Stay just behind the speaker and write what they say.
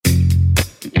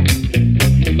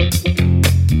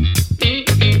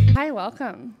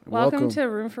welcome. Welcome to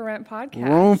Room for Rent podcast.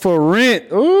 Room for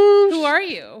Rent. Ooh. Who are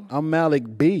you? I'm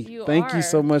Malik B. Thank you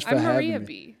so much for having Maria me.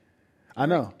 B. I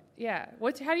know. Yeah.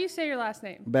 How do you say your last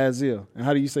name? Bazil. And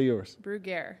how do you say yours?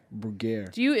 Bruguiere.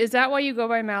 Bruguiere. Is that why you go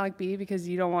by Malik B? Because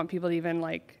you don't want people to even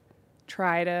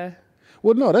try to...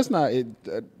 Well, no, that's not it.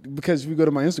 Because if you go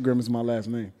to my Instagram, it's my last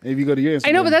name. If you go to your Instagram...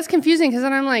 I know, but that's confusing because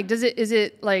then I'm like, is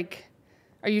it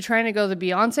are you trying to go the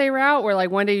Beyonce route where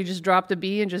one day you just drop the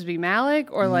B and just be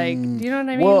Malik? Or do you know what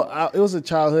I mean? Well, it was a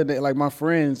childhood name. My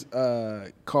friends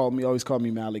always called me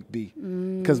Malik B.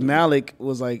 Because Malik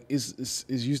was it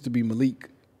used to be Malik.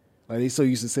 They so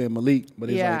used to saying Malik, but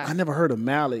it's I never heard of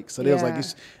Malik. So they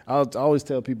was I always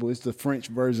tell people it's the French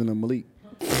version of Malik.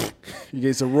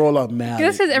 It's a roll up Malik.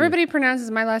 This is everybody pronounces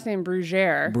my last name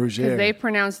Bruguiere. Because they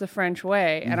pronounce the French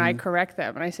way, and I correct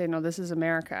them, and I say, no, this is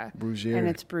America. Bruguiere. And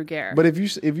it's Bruguiere. But if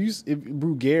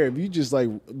Bruguiere, if you just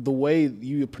the way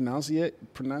you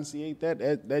pronunciate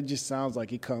that just sounds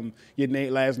like your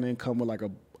last name come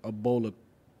with a bowl of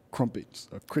crumpets,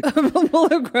 a bowl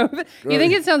of crumpets. You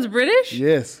think it sounds British?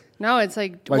 Yes. No, it's they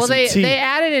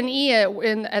added an E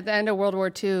at the end of World War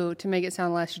II to make it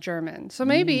sound less German. So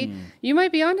maybe you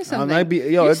might be onto something.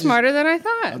 You're smarter than I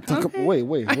thought. Okay. Wait.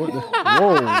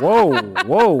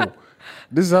 Whoa.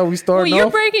 This is how we start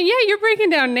off? You're breaking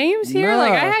down names here. I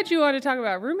had you on to talk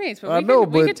about roommates, but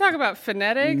we could talk about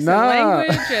phonetics and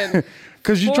language and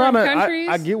because you're trying countries.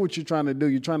 I get what you're trying to do.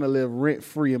 You're trying to live rent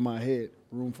free in my head.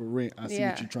 Room for rent. I see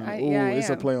what you're trying to. It's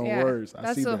a play on words.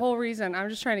 That's the whole reason. I'm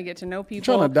just trying to get to know people.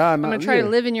 You're trying to die. I'm going to try to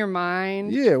live in your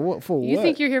mind. Yeah. What for? You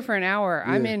think you're here for an hour?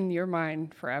 Yeah. I'm in your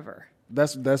mind forever.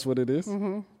 That's what it is?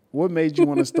 Mm-hmm. What made you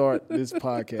want to start this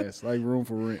podcast, Room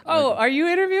for Rent? Oh, are you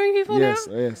interviewing people now?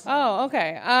 Yes. Oh,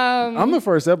 okay. I'm the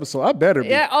first episode. I better be.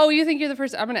 Yeah. Oh, you think you're the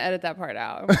first? I'm going to edit that part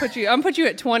out. I'm gonna put you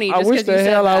at 20. I wish the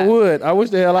hell I would. I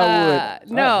wish the hell I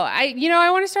would. No, I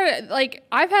want to start.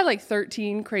 I've had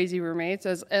 13 crazy roommates,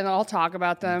 and I'll talk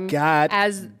about them.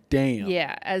 Damn.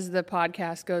 Yeah, as the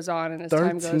podcast goes on and as 13?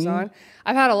 Time goes on.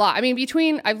 I've had a lot. I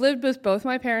mean, I've lived with both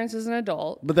my parents as an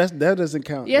adult. But that doesn't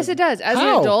count. Yes, it does. As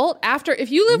an adult,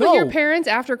 if you live with your parents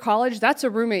after college, that's a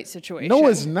roommate situation. No,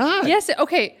 it's not. Yes,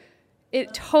 okay.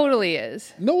 It totally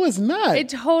is. No, it's not. It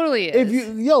totally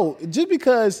is. Just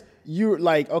because you're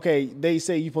they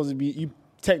say you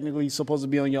technically supposed to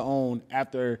be on your own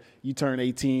after you turn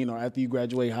 18 or after you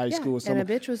graduate high school or something. And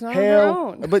a bitch was not on her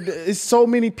own. But it's so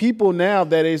many people now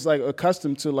that is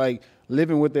accustomed to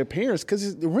living with their parents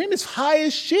because the rent is high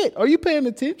as shit. Are you paying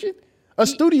attention? A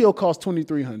studio costs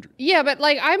 $2,300. Yeah, but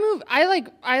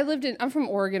I'm from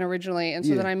Oregon originally, and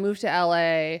so then I moved to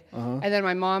LA, and then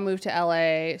my mom moved to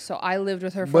LA, so I lived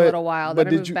with her for a little while. Then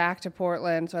I moved back to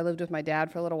Portland, so I lived with my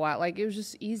dad for a little while. It was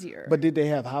just easier. But did they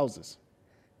have houses?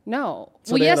 No.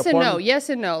 So yes and no. Yes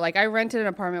and no. I rented an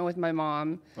apartment with my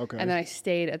mom, and then I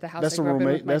stayed at the house I grew up in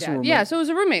with my dad. Yeah, so it was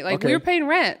a roommate. We were paying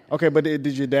rent. Okay, but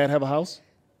did your dad have a house?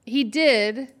 He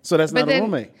did. So that's not a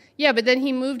roommate? Yeah, but then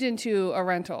he moved into a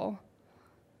rental.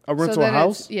 A rental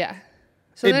house? Yeah.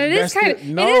 So then it is kind of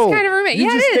a roommate. Yeah,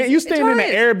 it is. You're staying in an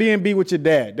Airbnb with your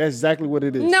dad. That's exactly what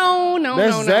it is. No.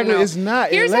 It's not.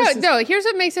 Here's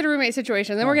what makes it a roommate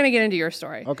situation. Then we're going to get into your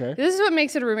story. Okay. This is what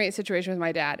makes it a roommate situation with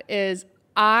my dad is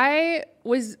I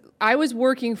was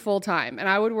working full time, and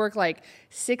I would work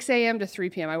 6 a.m. to 3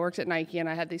 p.m. I worked at Nike, and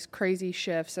I had these crazy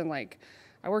shifts, and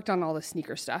I worked on all the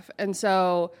sneaker stuff. And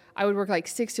so I would work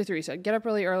 6 to 3. So I'd get up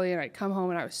really early, and I'd come home,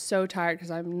 and I was so tired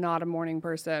because I'm not a morning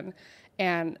person.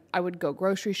 And I would go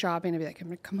grocery shopping and be I'm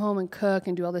going to come home and cook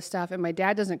and do all this stuff. And my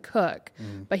dad doesn't cook,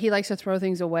 but he likes to throw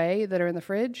things away that are in the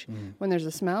fridge when there's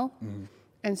a smell.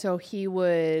 And so he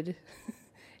would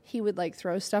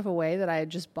throw stuff away that I had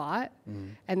just bought.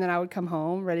 And then I would come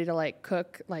home ready to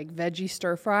cook veggie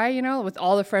stir fry, with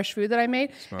all the fresh food that I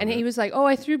made. He was like, oh,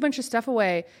 I threw a bunch of stuff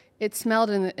away. It smelled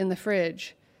in the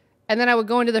fridge. And then I would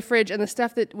go into the fridge, and the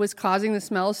stuff that was causing the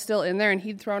smell is still in there, and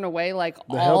he'd thrown away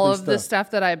all of the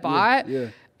stuff that I bought. Yeah.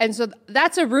 And so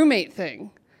that's a roommate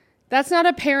thing. That's not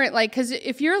a parent, because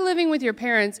if you're living with your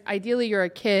parents, ideally you're a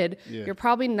kid, you're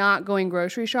probably not going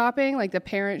grocery shopping. The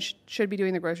parent should be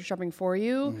doing the grocery shopping for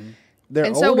you.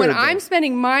 And so when I'm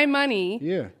spending my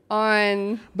money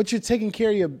on... But you're taking care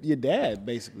of your dad,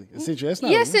 basically. Essentially, that's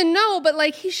not... Yes and no, but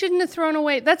he shouldn't have thrown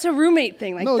away... That's a roommate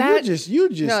thing. No, that, you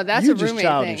just... No, that's a roommate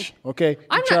childish, thing. Okay?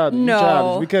 I'm not... No. You're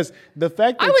childish because the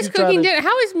fact that I was cooking dinner...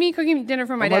 How is me cooking dinner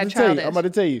for my dad childish? I'm about to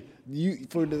tell you.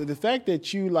 For the fact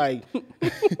that you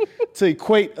to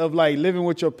equate of living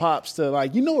with your pops to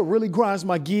what really grinds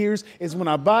my gears is when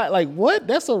I buy what?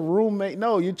 That's a roommate.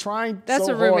 No, you're trying That's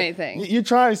so a roommate hard. thing. You're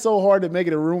trying so hard to make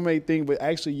it a roommate thing, but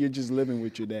actually you're just living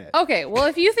with your dad. dad. Okay, well,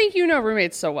 if you think you know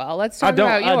roommates so well, let's talk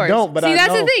about yours. I don't, but See, I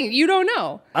that's know. the thing. You don't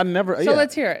know. I never. So yeah.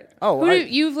 let's hear it. Oh,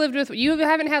 you've lived with? You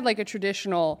haven't had like a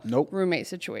traditional Nope. roommate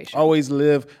situation. Always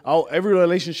every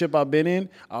relationship I've been in,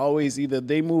 I always either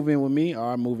they move in with me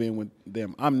or I move in with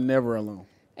them. I'm never alone.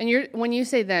 And when you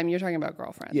say them, you're talking about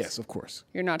girlfriends. Yes, of course.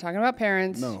 You're not talking about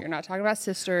parents. No. You're not talking about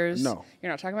sisters. No.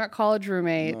 You're not talking about college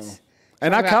roommates. No.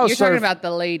 And I couch You're surf. talking about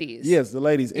the ladies. Yes, the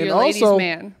ladies. You're and a ladies' also,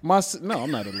 man. No, I'm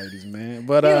not a ladies' man.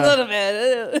 But A little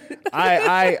bit.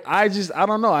 I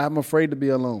don't know. I'm afraid to be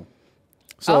alone.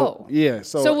 So yeah.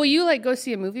 So will you like go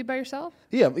see a movie by yourself?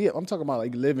 Yeah. I'm talking about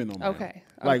like living on my own. Okay.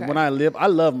 Like when I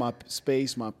love my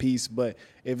space, my peace. But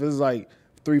if it's like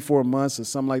 3-4 months or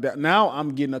something like that, now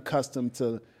I'm getting accustomed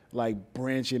to like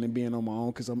branching and being on my own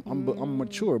because I'm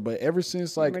mature. But ever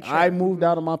since like I moved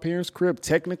out of my parents' crib,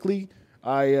 technically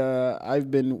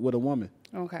I've been with a woman.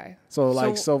 Okay. So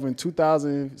in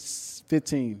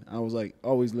 2015, I was like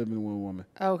always living with a woman.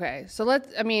 Okay. So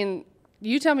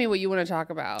you tell me what you want to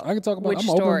talk about. I can talk about which I'm an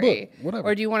open story, book, whatever.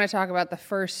 Or do you want to talk about the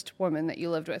first woman that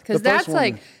you lived with? Because that's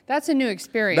a new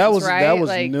experience. Right? That was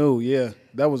new. Yeah,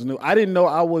 that was new. I didn't know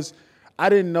I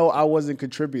wasn't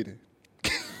contributing.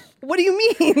 What do you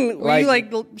mean? Were you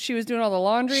like she was doing all the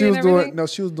laundry? She was and everything?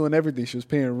 she was doing everything. She was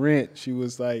paying rent. She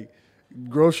was like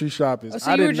grocery shopping. Oh,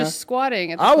 so you were just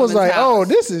squatting at this I was like, house. oh,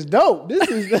 this is dope. This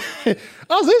is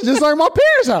just like my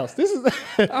parents' house. This is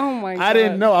Oh my God. I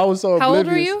didn't know. I was so How oblivious.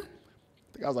 old were you?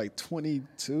 I think I was like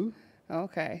 22.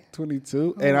 Okay.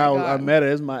 22. Oh and my I God. met her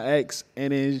as my ex.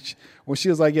 And then when she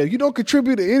was like, yo, you don't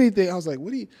contribute to anything. I was like,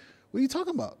 what are you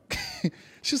talking about?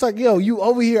 She's like, yo, you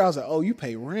over here. I was like, oh, you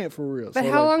pay rent for real. But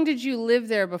how long did you live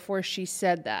there before she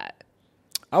said that?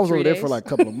 I was 3 over there days? for like a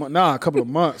couple of months. Nah, a couple of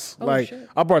months. Oh, like shit.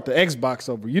 I brought the Xbox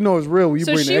over. You know it's real when you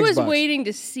bring the Xbox. So she was waiting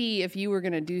to see if you were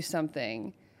going to do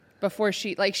something before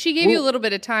she gave you a little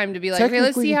bit of time to be like, hey,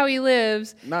 let's see how he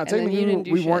lives. Nah, and then you technically didn't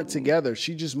do we shit. weren't together.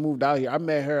 She just moved out here. I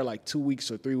met her like 2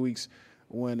 weeks or 3 weeks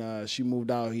when she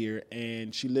moved out here,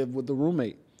 and she lived with a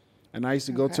roommate. And I used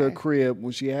to go to her crib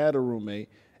when she had a roommate,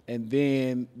 and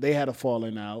then they had a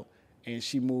falling out, and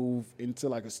she moved into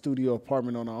like a studio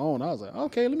apartment on her own. I was like,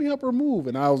 okay, let me help her move.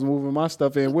 And I was moving my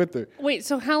stuff in with her. Wait,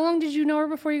 so how long did you know her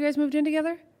before you guys moved in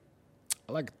together?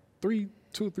 Like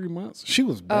 2 or 3 months. She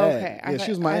was Oh, bad. okay. Yeah,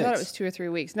 she was my ex. I thought it was 2 or 3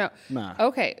 weeks. No. Nah.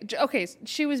 Okay.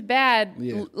 She was bad.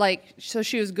 Yeah. So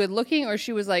she was good looking, or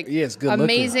she was like Yes, good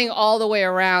amazing all the way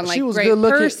around, like she was great good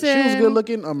looking. person. She was good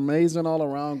looking, amazing all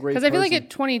around, great. Because I feel like at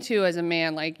 22 as a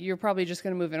man, like you're probably just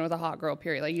going to move in with a hot girl,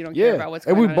 period. Like you don't care about what's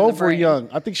going on. And we both in the were brain. young.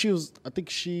 I think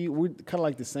we're kind of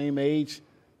like the same age.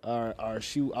 I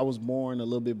was born a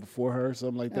little bit before her,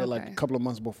 something like that, like a couple of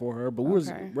months before her. But we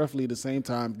was roughly the same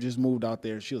time. Just moved out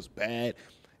there. She was bad.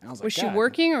 And I was like, Was she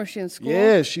working or was she in school?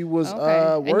 Yeah, she was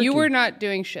working. And you were not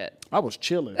doing shit. I was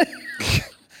chilling.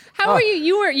 How were you?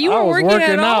 You were working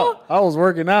at all? I was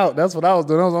working out. That's what I was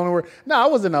doing. That was the only word. No, I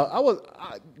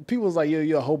wasn't. People was like,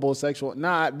 you're a homosexual.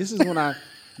 Nah, this is when I'm.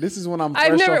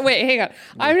 Wait, hang on.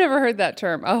 I've never heard that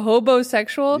term. A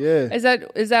hobosexual? Yeah.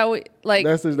 Is that what, like,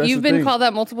 that's you've the been thing. called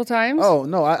that multiple times? Oh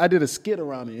no, I did a skit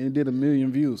around it and it did 1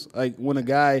 million views. Like when a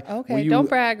guy. Okay, don't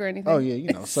brag or anything. Oh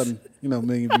yeah, sudden, 1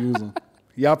 million views.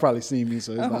 Y'all probably seen me,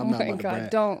 so I'm not about to brag.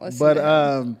 Don't listen.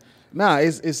 But nah,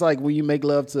 it's like when you make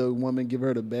love to a woman, give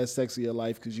her the best sex of your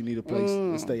life because you need a place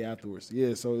to stay afterwards.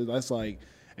 Yeah, so that's like,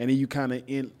 and then you kind of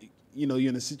you're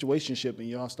in a situationship and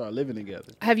y'all start living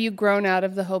together. Have you grown out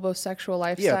of the hobosexual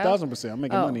lifestyle? Yeah, 1,000%. I'm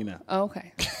making money now. Oh,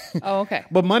 okay. Oh, okay.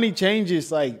 But money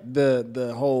changes like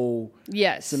the whole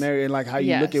scenario and like how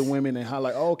you look at women and how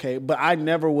like, okay. But I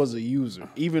never was a user,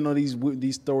 even though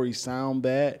these stories sound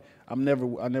bad. I never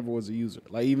was a user.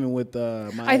 Like even with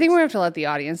my I think we're gonna have to let the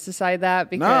audience decide that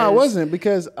because I wasn't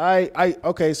because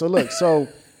okay. So look, so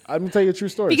I'm gonna tell you a true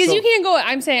story. Because you can't go.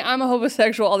 I'm saying I'm a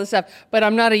homosexual, all this stuff, but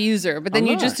I'm not a user. But then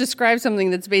you just described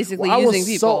something that's basically using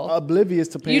people. I was so oblivious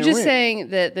to paying You're just rent. saying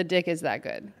that the dick is that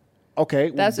good. Okay,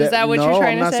 is that what you're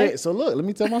trying to say? So look, let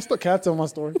me tell my story. Can I tell my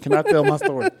story? Can I tell my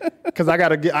story? Because I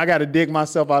gotta dig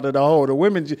myself out of the hole. The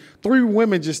women, 3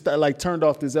 women just like turned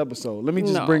off this episode. Let me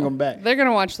just bring them back. They're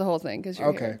gonna watch the whole thing because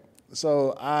you're here.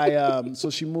 So so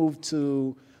she moved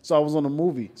to. So I was on a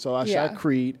movie. So I shot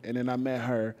Creed, and then I met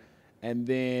her, and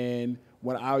then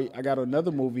when I got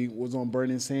another movie was on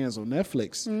Burning Sands on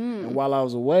Netflix, and while I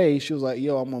was away, she was like,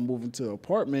 "Yo, I'm gonna move into an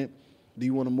apartment. Do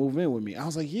you want to move in with me?" I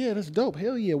was like, "Yeah, that's dope.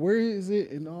 Hell yeah. Where is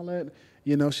it?" And all that.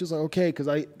 She was like, "Okay," because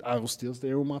I was still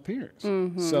staying with my parents.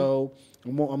 So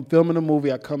I'm filming a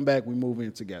movie. I come back. We move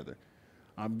in together.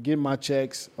 I'm getting my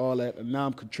checks, all that, and now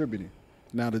I'm contributing.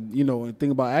 Now, the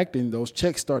thing about acting, those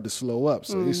checks start to slow up.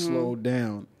 So it slowed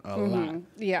down a lot.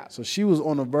 Yeah. So she was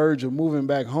on the verge of moving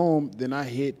back home. Then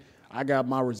I got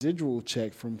my residual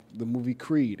check from the movie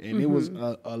Creed. And it was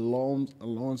a large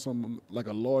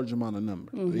amount of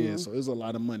number. Yeah, so it was a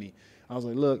lot of money. I was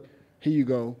like, look, here you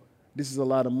go. This is a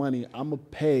lot of money. I'm going to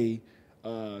pay,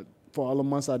 for all the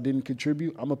months I didn't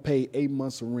contribute, I'm going to pay 8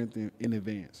 months of rent in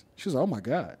advance. She was like, oh, my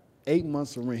God. 8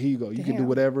 months of rent. Here you go. You can do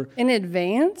whatever. In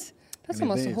advance? That's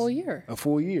almost a whole year. A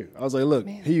full year. I was like, look,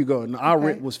 here you go. And our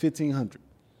rent was $1,500.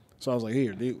 So I was like,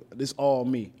 here, this all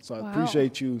me. So I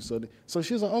appreciate you. So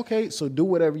she was like, okay, so do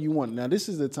whatever you want. Now, this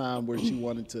is the time where she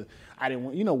wanted to, I didn't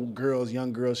want, girls,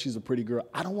 young girls, she's a pretty girl.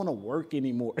 I don't want to work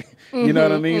anymore. You know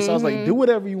what I mean? So I was like, do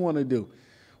whatever you want to do.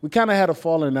 We kind of had a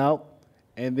falling out.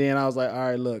 And then I was like, all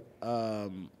right, look,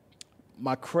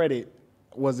 my credit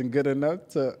wasn't good enough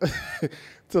to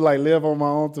to like live on my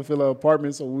own, to fill an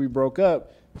apartment. So when we broke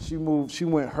up, she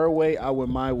went her way, I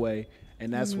went my way.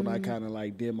 And that's when I kind of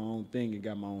like did my own thing and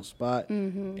got my own spot.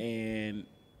 And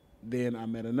then I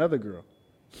met another girl.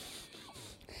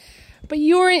 But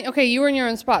you were in your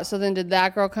own spot. So then did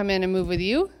that girl come in and move with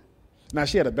you? Now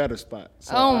she had a better spot.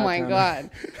 So oh my God.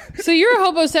 So you're a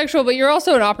homosexual, but you're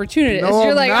also an opportunist. No,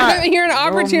 you're I'm not. You're an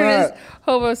opportunist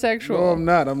homosexual. No, I'm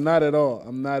not. I'm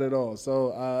not at all.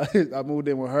 So I moved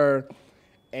in with her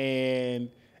and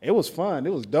it was fun.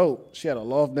 It was dope. She had a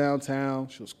loft downtown.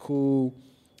 She was cool.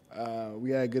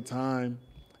 We had a good time.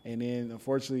 And then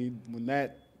unfortunately, when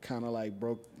that kind of like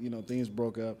broke, things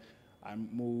broke up, I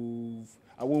went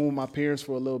with my parents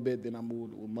for a little bit. Then I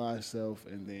moved with myself.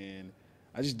 And then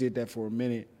I just did that for a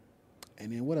minute.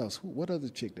 And then what else? What other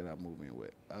chick did I move in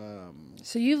with?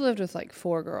 So you've lived with like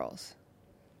 4 girls.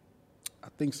 I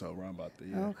think so, around about there.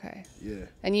 Yeah. Okay. Yeah.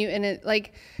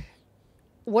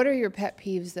 What are your pet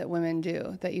peeves that women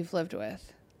do that you've lived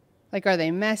with? Like, are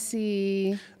they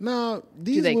messy? No.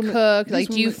 Do they cook? Like,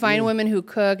 do you find women who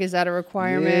cook? Is that a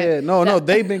requirement? Yeah. No.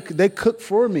 They cook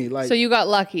for me. Like, so you got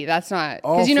lucky. That's not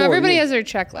because everybody has their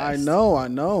checklist. I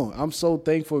know. I'm so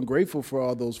thankful and grateful for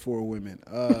all those 4 women.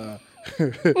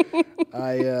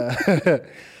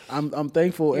 I'm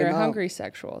thankful. You're a hungry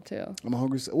sexual too. I'm a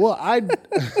hungry. Well,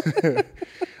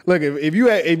 look.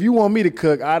 If you want me to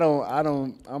cook, I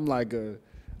don't. I'm like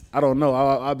I don't know.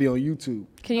 I'll be on YouTube.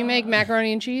 Can you make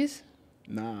macaroni and cheese?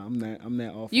 Nah, I'm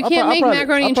that off. You can't make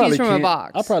macaroni and cheese from a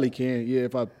box. I probably can. Yeah,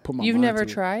 if I put my. You've mind never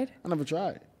to tried? It. I never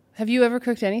tried. Have you ever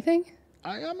cooked anything?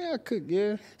 I mean, I cook.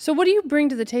 Yeah. So what do you bring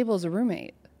to the table as a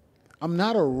roommate? I'm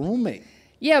not a roommate.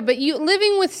 Yeah, but you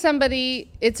living with somebody,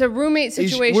 it's a roommate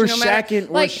situation. We're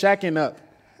shacking up.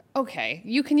 Okay,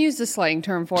 you can use the slang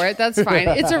term for it. That's fine.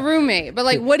 It's a roommate.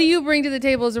 But what do you bring to the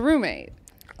table as a roommate?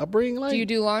 I bring do you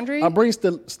do laundry? I bring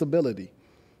stability.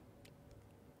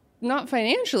 Not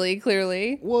financially,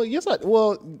 clearly. Well, yes.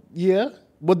 Yeah.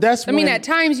 But that's. I mean, at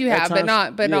times you have, but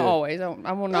not always. I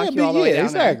won't knock you all the way down.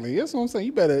 Exactly. That's what I'm saying.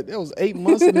 You better. That was 8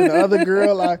 months, and then the other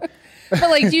girl,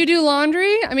 But do you do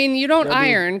laundry? I mean, you don't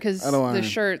iron because the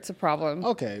shirt's a problem.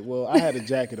 Okay. Well, I had a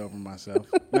jacket over myself.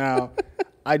 Now,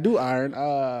 I do iron,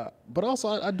 but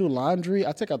also I do laundry.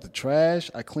 I take out the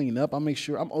trash. I clean up. I make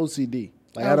sure I'm OCD.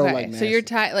 I don't like nasty. So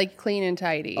you're clean and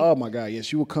tidy. Oh my God,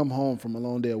 yes. You will come home from a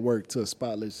long day of work to a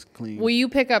spotless clean. Will you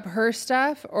pick up her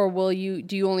stuff, or do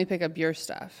you only pick up your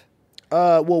stuff?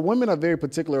 Well, women are very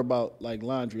particular about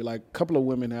laundry. Like a couple of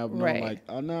women have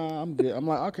I'm good. I'm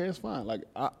like, okay, it's fine.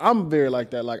 I'm very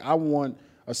like that. I want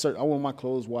my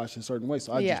clothes washed in a certain way,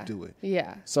 so I just do it.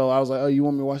 Yeah. So I was like, oh, you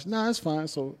want me to wash? Nah, it's fine.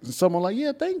 So someone like,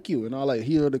 yeah, thank you, and I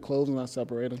heat the clothes and I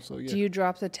separate them. So yeah. Do you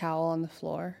drop the towel on the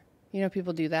floor?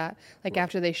 People do that.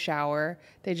 After they shower,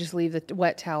 they just leave the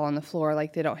wet towel on the floor.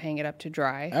 They don't hang it up to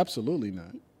dry. Absolutely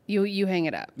not. You hang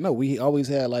it up. No, we always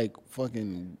had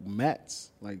fucking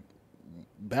mats,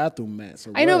 bathroom mats.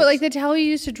 I know, but the towel you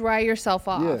use to dry yourself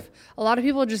off. Yeah. A lot of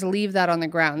people just leave that on the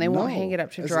ground. They won't hang it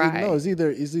up to dry. No, it's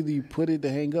either you put it to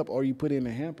hang up or you put it in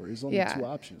a hamper. It's only 2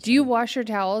 options. Do you wash your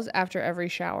towels after every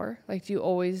shower? Do you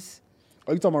always?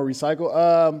 Are you talking about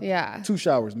recycle? Yeah. 2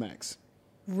 showers max.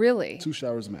 Really? 2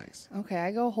 showers max. Okay,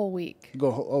 I go a whole week.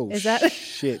 Is that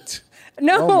shit?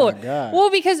 No. Oh my God.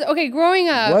 Well, because growing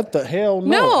up. What the hell?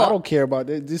 No, I don't care about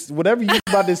it. Just whatever you're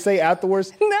about to say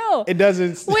afterwards. No, it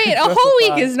doesn't. Wait, a whole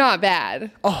week is not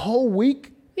bad. A whole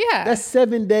week? Yeah. That's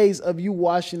 7 days of you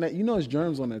washing that. There's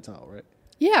germs on that towel, right?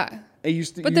 Yeah.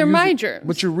 And but they're my germs.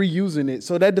 But you're reusing it,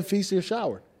 so that defeats your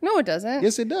shower. No, it doesn't.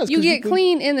 Yes, it does. You get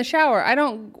clean in the shower. I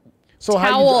don't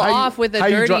towel off with a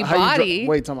dirty body.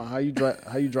 Wait, talking about how you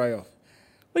dry off.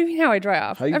 What do you mean how I dry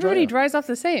off? Everybody dries off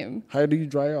the same. How do you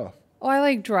dry off? Oh, I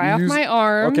like dry off my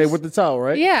arms. Okay, with the towel,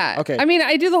 right? Yeah. Okay. I mean,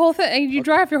 I do the whole thing. And you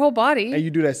dry off your whole body. And you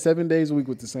do that 7 days a week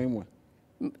with the same one?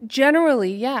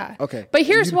 Generally, yeah. Okay. But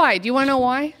here's why. Do you want to know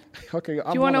why? Okay, I want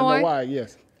want to to know know why? why,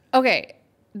 yes. Okay.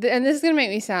 And this is going to make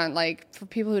me sound like, for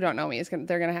people who don't know me,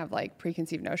 they're going to have like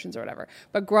preconceived notions or whatever.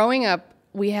 But growing up,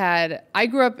 I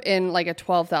grew up in like a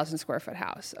 12,000 square foot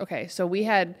house. Okay. So we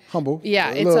had. Humble. Yeah.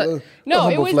 It humble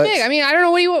was flex. big. I mean, I don't know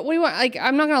what do you want. Like,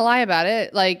 I'm not going to lie about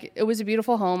it. Like, it was a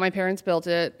beautiful home. My parents built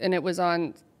it and it was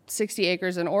on 60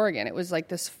 acres in Oregon. It was like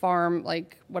this farm,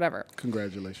 like whatever.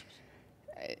 Congratulations.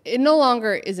 It no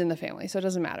longer is in the family, so it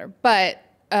doesn't matter. But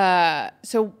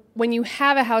so when you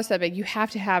have a house that big, you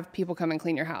have to have people come and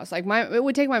clean your house. Like it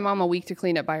would take my mom a week to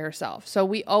clean it by herself. So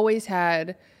we always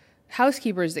had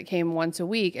housekeepers that came once a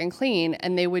week and clean,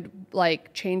 and they would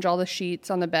like change all the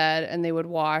sheets on the bed, and they would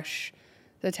wash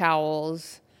the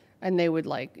towels, and they would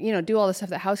like, do all the stuff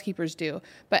that housekeepers do.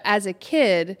 But as a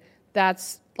kid,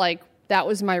 that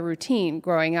was my routine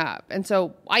growing up. And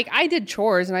so I did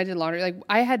chores and I did laundry. Like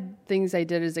I had things I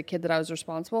did as a kid that I was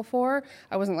responsible for.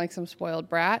 I wasn't like some spoiled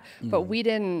brat, but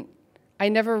I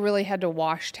never really had to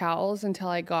wash towels until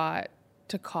I got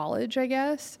to college, I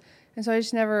guess. And so I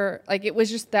just never, like, it was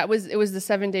the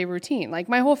 7-day routine. Like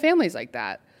my whole family's like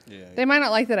that. Yeah. They might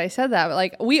not like that I said that, but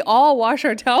like we all wash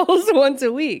our towels once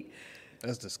a week.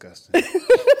 That's disgusting.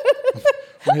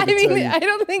 I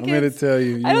don't think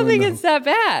it's that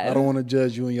bad. I don't want to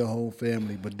judge you and your whole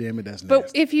family, but damn it, that's nasty.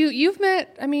 But if you've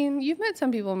met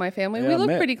some people in my family. Yeah, we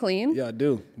look pretty clean. Yeah, I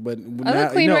do. But I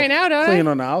look clean right now, don't I? Clean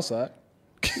on the outside.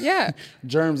 Yeah.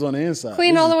 Germs on the inside.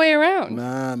 Clean all the way around.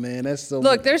 Nah, man, that's so.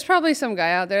 Look, there's probably some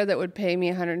guy out there that would pay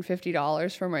me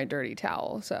 $150 for my dirty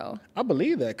towel. So I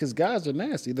believe that because guys are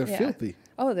nasty. They're filthy.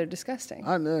 Oh, they're disgusting.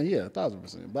 I know, yeah,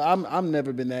 1,000%. But I'm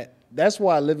never been that. That's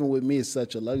why living with me is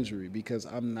such a luxury because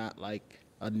I'm not like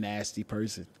a nasty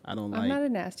person. I'm not a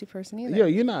nasty person either. Yeah,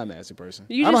 you're not a nasty person.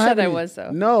 You just said I was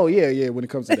though. No, yeah. When it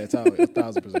comes to that towel,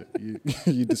 1,000%.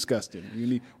 You're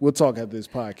disgusting. We'll talk after this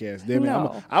podcast. Damn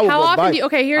it.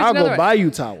 I'll go buy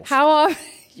you towels. How often?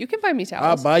 You can buy me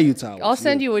towels. I'll buy you towels. I'll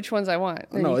send you which ones I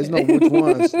want. No, it's no which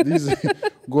ones. These are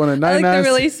going to 99. I like the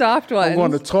really soft ones. I'm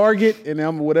going to Target and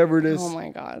I'm whatever it is. Oh my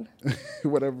God.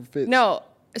 Whatever fits. No,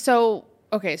 so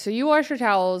you wash your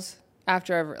towels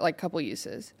after every like couple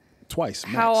uses. Twice.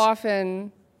 Max.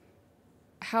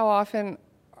 How often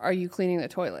are you cleaning the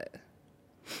toilet?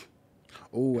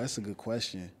 Oh, that's a good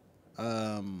question.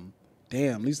 Damn,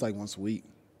 at least like once a week.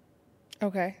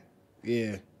 Okay.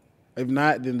 Yeah. If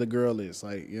not, then the girl is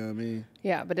like, you know what I mean?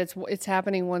 Yeah, but it's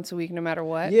happening once a week no matter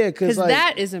what. Yeah, because like,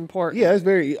 that is important. Yeah, it's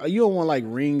very. You don't want like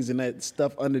rings and that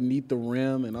stuff underneath the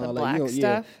rim and all that. Black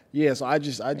stuff. Yeah. So I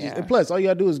just. And plus, all you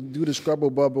gotta do is do the scrubber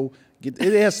bubble. It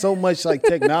has so much like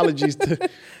technologies to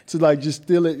like just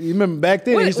steal it. You remember back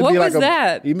then? It used to be like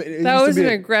that? That was an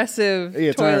aggressive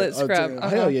toilet scrub.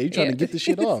 Hell yeah, you trying to get the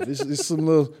shit off. It's some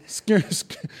little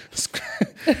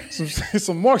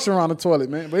some marks around the toilet,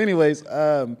 man. But anyways,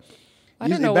 I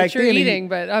don't know what you're eating,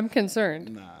 but I'm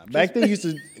concerned. Nah, back then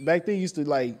used to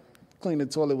like clean the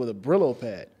toilet with a Brillo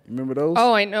pad. Remember those?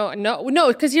 Oh, I know. No,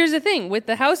 because here's the thing with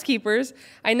the housekeepers,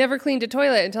 I never cleaned a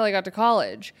toilet until I got to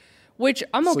college, which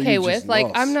I'm okay with. Like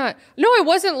lost. I'm not. No, I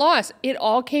wasn't lost. It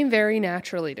all came very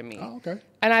naturally to me. Oh, okay.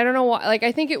 And I don't know why. Like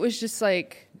I think it was just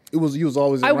like you was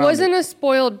always. I wasn't a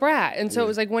spoiled brat, and so it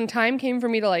was like when time came for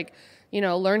me to like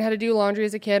learn how to do laundry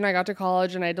as a kid, and I got to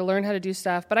college, and I had to learn how to do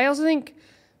stuff. But I also think.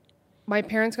 My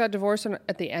parents got divorced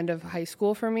at the end of high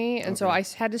school for me, and so I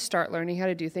had to start learning how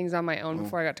to do things on my own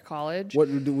before I got to college.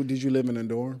 Did you live in a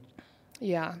dorm?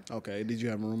 Yeah. Okay. Did you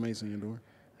have roommates in your dorm?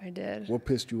 I did. What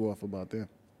pissed you off about them?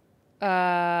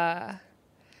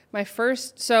 My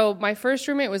first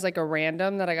roommate was like a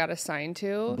random that I got assigned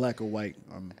to. Black or white?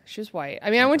 She was white.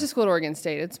 I mean, I went to school at Oregon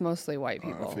State. It's mostly white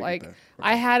people.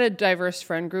 I had a diverse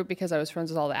friend group because I was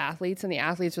friends with all the athletes, and the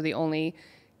athletes were the only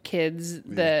kids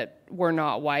that were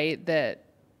not white that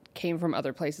came from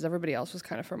other places. Everybody else was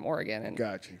kind of from Oregon. And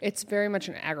Got you. It's very much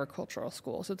an agricultural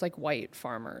school, so it's like white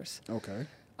farmers. Okay.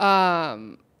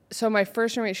 So my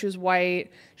first roommate, she was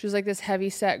white. She was like this heavy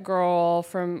set girl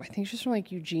I think she was from like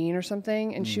Eugene or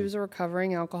something, and she was a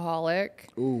recovering alcoholic.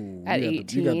 Ooh, at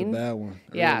 18. You got the bad one.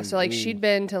 Yeah, so like she'd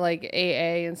been to like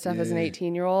AA and stuff as an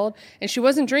 18-year-old, and she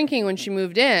wasn't drinking when she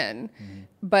moved in,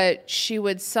 but she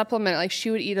would supplement. Like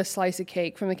she would eat a slice of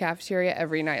cake from the cafeteria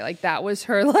every night. Like that was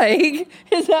her like.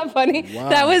 Is that funny? Wow.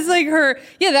 That was like her.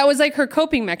 Yeah, that was like her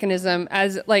coping mechanism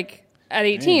as like at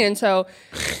 18. And so,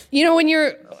 when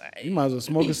you're You might as well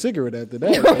smoke a cigarette after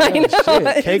that. I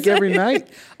know, shit. Cake every night.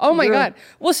 Oh my God.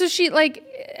 Well, so she like,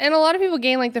 and a lot of people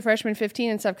gain like the freshman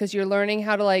 15 and stuff because you're learning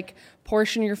how to like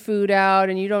portion your food out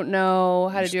and you don't know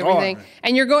how to do everything.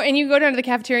 And you go down to the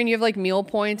cafeteria and you have like meal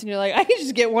points and you're like, I can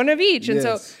just get one of each. And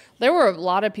so there were a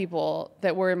lot of people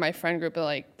that were in my friend group that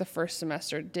like the first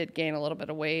semester did gain a little bit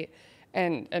of weight.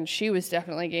 And she was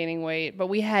definitely gaining weight, but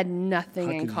we had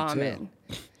nothing in common.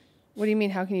 What do you mean?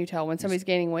 How can you tell when somebody's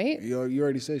gaining weight? You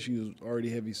already said she was already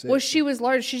heavy set. Well, she was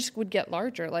large. She just would get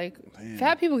larger. Like,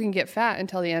 fat people can get fat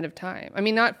until the end of time. I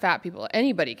mean, not fat people.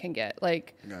 Anybody can get,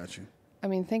 like... Got you. I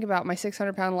mean, think about my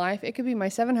 600-pound life. It could be my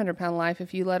 700-pound life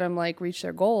if you let them, like, reach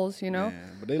their goals, you know?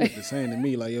 Man, but they look the same to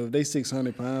me. Like, if they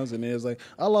 600 pounds and it's like,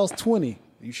 I lost 20.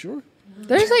 You sure?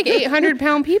 There's like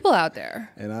 800-pound people out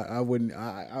there. And I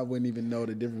wouldn't even know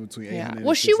the difference between 800 and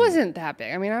Well, she wasn't that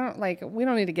big. I mean, we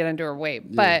don't need to get into her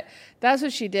weight, but that's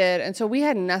what she did. And so we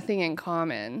had nothing in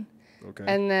common. Okay.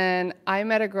 And then I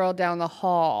met a girl down the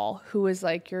hall who was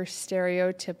like your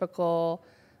stereotypical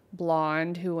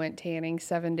blonde who went tanning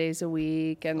 7 days a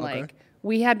week. And like,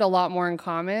 we had a lot more in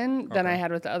common than I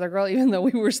had with the other girl, even though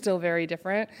we were still very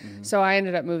different. Mm-hmm. So I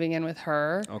ended up moving in with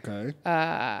her. Okay.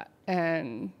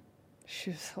 And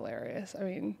she was hilarious. I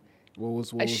mean,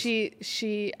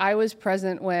 I was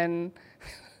present when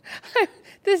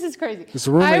this is crazy. It's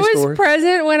a roommate I was story.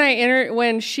 present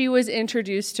when she was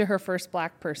introduced to her first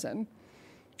black person.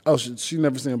 Oh, she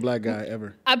never seen a black guy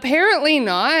ever. Apparently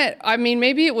not. I mean,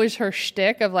 maybe it was her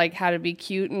shtick of like how to be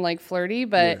cute and like flirty,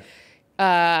 but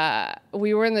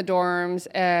we were in the dorms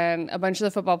and a bunch of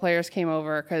the football players came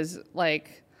over because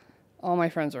like all my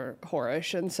friends were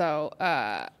whorish, and so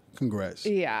congrats.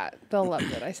 Yeah, they'll love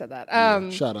that I said that.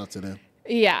 Shout out to them.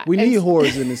 Yeah. We need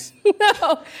whores in this.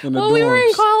 No. Well, we were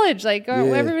in college. Like,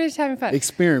 everybody's having fun.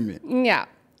 Experiment. Yeah.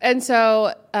 And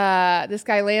so this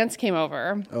guy, Lance, came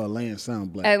over. Oh, Lance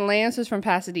sound black. And Lance was from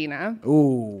Pasadena.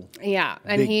 Ooh. Yeah.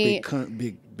 And big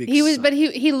he was, but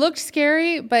he looked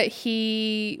scary, but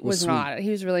he was not. He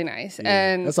was really nice. Yeah.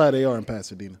 And that's how they are in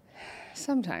Pasadena.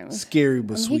 Sometimes. Scary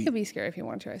but sweet. He could be scary if you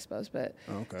want to, I suppose. But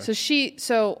okay.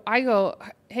 So I go,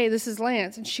 hey, this is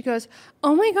Lance. And she goes,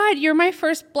 oh my God, you're my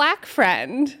first black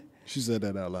friend. She said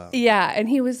that out loud. Yeah. And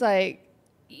he was like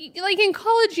in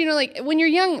college, you know, like when you're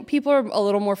young, people are a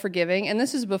little more forgiving. And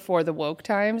this is before the woke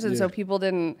times. And so people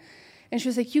didn't. And she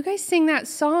was like, you guys sing that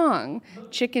song,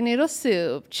 chicken noodle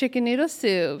soup, chicken noodle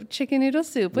soup, chicken noodle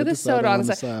soup with a soda on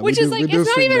the side. Which is like, it's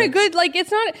not even a good, like, it's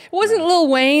not, it wasn't Lil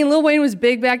Wayne. Lil Wayne was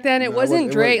big back then. It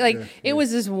wasn't Drake. It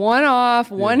was this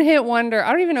one-off, one-hit wonder.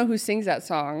 I don't even know who sings that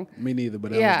song. Me neither,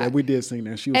 but we did sing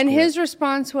that. She was and his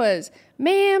response was,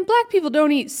 man, black people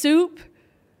don't eat soup.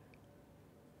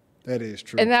 That is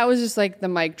true. And that was just like the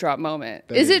mic drop moment.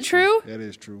 Is it true? That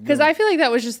is true. Because I feel like that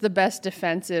was just the best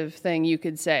defensive thing you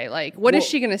could say. Like, what is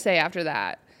she going to say after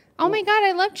that? Oh my God,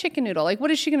 I love chicken noodle. Like, what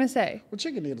is she going to say? Well,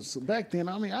 chicken noodle soup. Back then,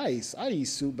 I mean, I eat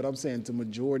soup, but I'm saying the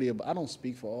majority of, I don't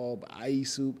speak for all, but I eat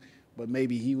soup. But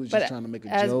maybe he was just trying to make a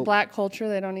joke. As black culture,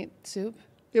 they don't eat soup?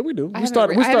 Yeah, we do. I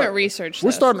haven't researched this.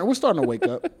 We're starting to wake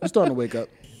up. We're starting to wake up.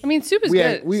 I mean, soup is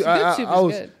good. Soup is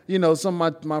good. You know, some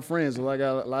of my friends, I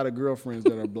got a lot of girlfriends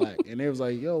that are black, and they was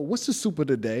like, yo, what's the soup of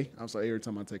the day? I was like, every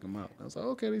time I take them out. I was like,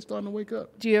 okay, they starting to wake up.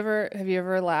 Have you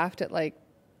ever laughed at like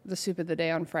the soup of the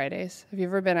day on Fridays? Have you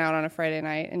ever been out on a Friday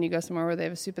night and you go somewhere where they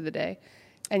have a soup of the day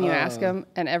and you ask them,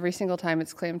 and every single time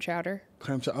it's clam chowder?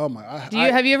 Clam chowder. Oh my!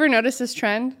 Have you ever noticed this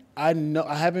trend? I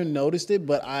haven't noticed it,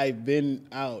 but I've been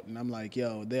out and I'm like,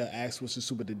 yo, they'll ask what's the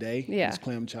soup of the day. Yeah, it's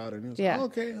clam chowder. And it was like,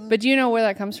 okay. But do you know where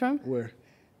that comes from? Where?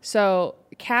 So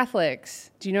Catholics,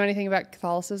 do you know anything about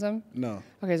Catholicism? No.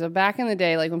 Okay, so back in the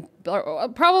day, like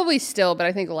probably still, but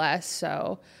I think less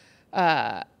so.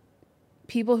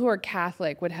 People who are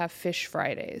Catholic would have fish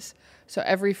Fridays. So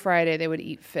every Friday they would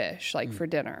eat fish, like for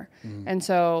dinner. Mm-hmm. And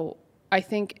so I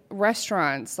think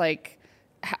restaurants like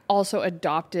also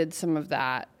adopted some of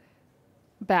that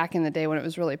back in the day when it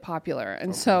was really popular.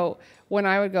 And so when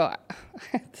I would go,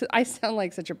 I sound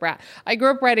like such a brat. I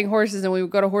grew up riding horses, and we would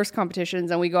go to horse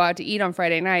competitions, and we go out to eat on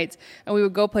Friday nights, and we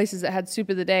would go places that had soup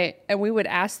of the day, and we would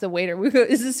ask the waiter, we go,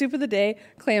 is the soup of the day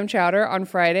clam chowder on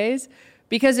Fridays?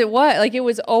 Because it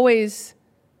was always...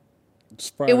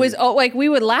 It was like we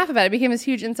would laugh about it. It became this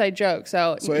huge inside joke.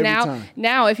 So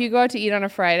now if you go out to eat on a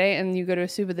Friday and you go to a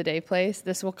soup of the day place,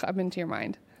 this will come into your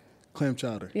mind. Clam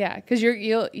chowder. Yeah, because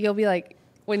you'll be like,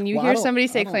 when you hear somebody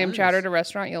say clam chowder at a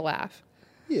restaurant, you'll laugh.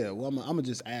 Yeah, well, I'm gonna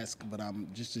just ask, but I'm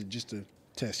just to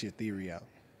test your theory out.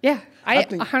 Yeah, I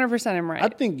 100% am right. I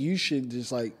think you should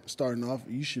just like starting off.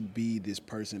 You should be this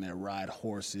person that ride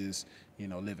horses.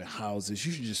 Live in houses.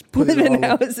 You should just put it all.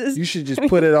 Houses. You should just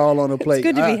put it all on a plate. It's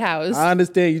good to be housed. I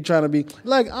understand you trying to be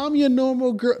like I'm your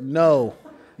normal girl. No,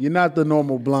 you're not the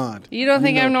normal blonde. You don't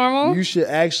think I'm normal? You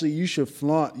should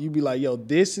flaunt. You be like, yo,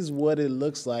 this is what it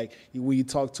looks like when you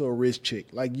talk to a rich chick.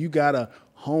 Like you gotta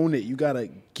hone it. You gotta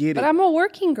get it. But I'm a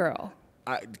working girl.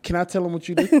 Can I tell him what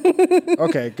you do?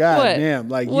 Okay, god damn.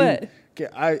 Like what?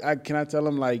 Can I tell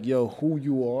him like, yo, who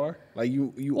you are? Like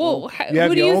you well,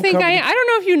 who do you think company? I am? I don't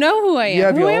know if you know who I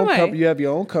am. Who am I? You have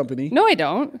your own company. No, I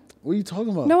don't. What are you talking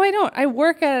about? No, I don't. I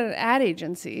work at an ad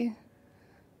agency.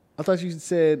 I thought you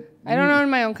said I don't own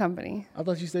my own company. I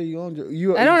thought you said you owned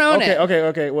I don't own it.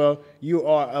 Okay. Well, you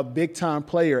are a big time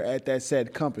player at that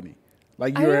said company.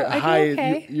 Like you're a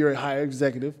higher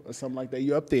executive or something like that.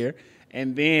 You're up there,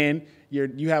 and then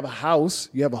you have a house.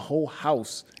 You have a whole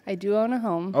house. I do own a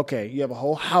home. Okay, you have a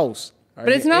whole house. Right?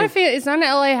 But it's not it's not an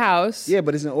LA house. Yeah,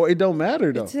 but it don't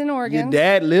matter though. It's in Oregon. Your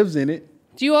dad lives in it.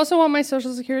 Do you also want my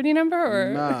social security number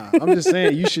or? Nah, I'm just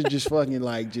saying you should just fucking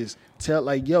just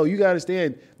tell yo, you gotta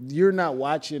understand you're not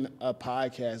watching a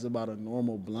podcast about a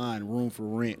normal blind room for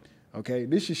rent. Okay,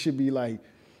 this should be like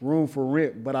Room for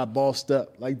Rent, but I bossed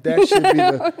up. Like that should be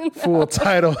the full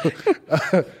title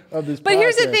of this. But podcast.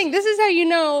 Here's the thing: this is how you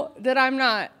know that I'm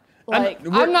not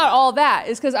I'm not all that.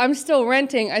 Is because I'm still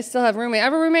renting. I still have a roommate. I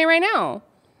have a roommate right now.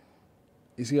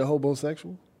 Is he a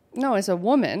homosexual? No, it's a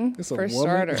woman. It's a for woman?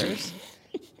 Starters.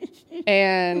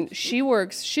 And she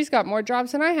works. She's got more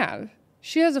jobs than I have.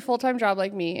 She has a full-time job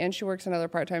like me, and she works another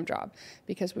part-time job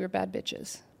because we're bad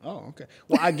bitches. Oh, okay.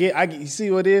 Well, I get. You see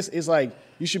what it is? It's like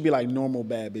you should be like normal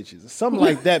bad bitches, something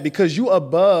like that, because you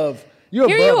above. Here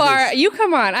you are. This. You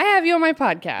come on. I have you on my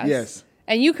podcast. Yes.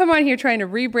 And you come on here trying to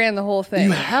rebrand the whole thing.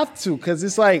 You have to, because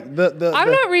it's like I'm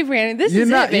not rebranding. This is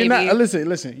it, baby. You're not.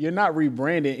 Listen. You're not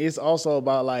rebranding. It's also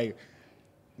about like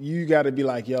you got to be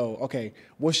like, yo, okay,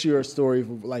 what's your story?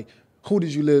 Like, who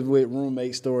did you live with,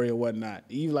 roommate story or whatnot?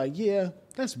 You like, yeah.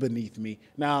 That's beneath me.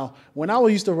 Now, when I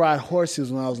used to ride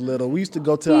horses when I was little, we used to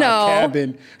go to our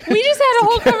cabin. We just had a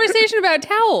whole conversation about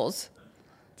towels.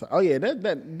 Oh yeah,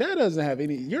 that doesn't have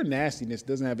any. Your nastiness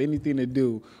doesn't have anything to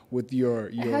do with your.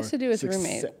 It has to do with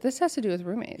roommates. This has to do with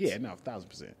roommates. Yeah, no,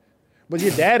 1,000%. But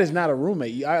your dad is not a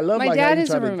roommate. I love my dad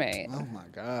is a roommate. Oh my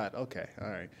God. Okay. All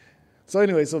right. So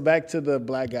anyway, back to the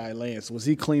black guy, Lance. Was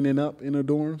he cleaning up in the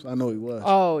dorms? I know he was.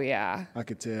 Oh yeah. I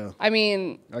could tell. I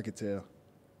could tell.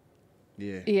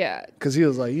 Yeah. Yeah. Because he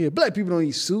was like, yeah, black people don't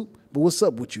eat soup, but what's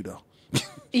up with you, though?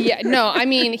 Yeah, no, I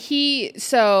mean,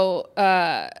 that's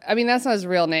not his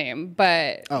real name,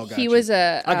 but he was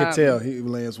a... I could tell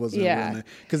Lance wasn't a real name.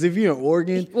 Because if you're in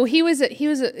Oregon... Well, he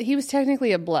was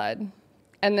technically a blood,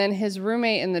 and then his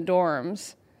roommate in the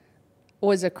dorms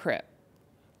was a Crip.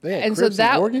 They had Crips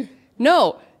in Oregon?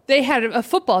 No, they had a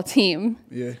football team.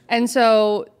 Yeah. And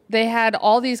so... They had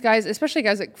all these guys, especially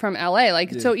guys from LA.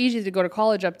 It's so easy to go to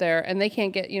college up there, and they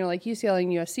can't get, like UCLA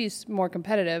and USC is more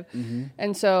competitive. Mm-hmm.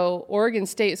 And so Oregon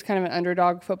State is kind of an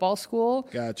underdog football school.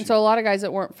 Gotcha. And so a lot of guys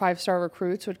that weren't 5-star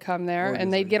recruits would come there,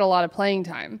 and they'd get a lot of playing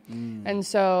time. Mm. And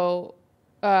so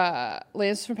Lance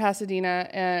was from Pasadena,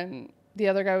 and the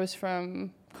other guy was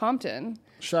from Compton.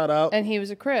 Shout out. And he was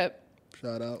a Crip.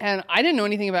 Shout out. And I didn't know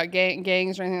anything about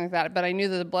gangs or anything like that, but I knew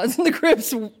that the Bloods and the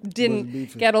Crips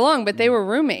didn't get along, but they were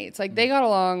roommates. Like, they got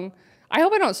along. I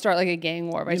hope I don't start, like, a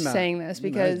gang war by saying this,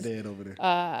 because dead over there.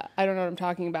 I don't know what I'm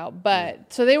talking about.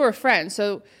 But, so they were friends.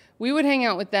 So we would hang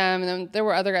out with them, and then there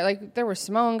were other guys. Like, there were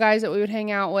Samoan guys that we would hang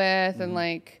out with, and,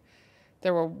 like,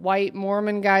 there were white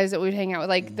Mormon guys that we'd hang out with.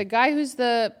 Like, the guy who's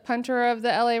the punter of the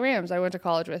LA Rams I went to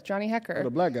college with, Johnny Hecker. Oh, the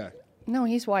black guy. No,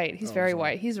 he's white. He's very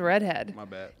white. He's a redhead. My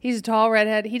bad. He's a tall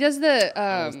redhead. He does the.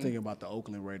 I was thinking about the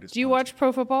Oakland Raiders. Do you watch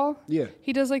pro football? Yeah.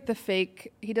 He does like the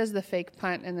fake. He does the fake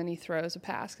punt and then he throws a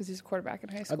pass because he's a quarterback in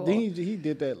high school. I think he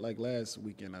did that like last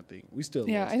weekend. I think we still.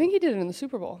 Yeah, I think he did it in the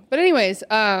Super Bowl. But anyways,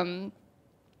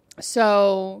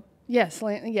 so yes,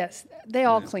 they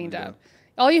all cleaned up.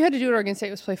 All you had to do at Oregon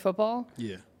State was play football.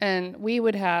 Yeah. And we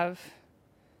had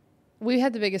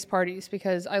the biggest parties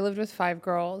because I lived with 5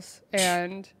 girls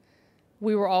and.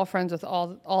 We were all friends with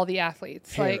all the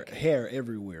athletes. Hair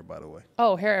everywhere, by the way.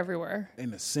 Oh, hair everywhere.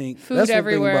 In the sink. Food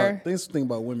everywhere. That's the thing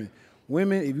about women.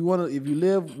 Women, if you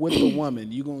live with a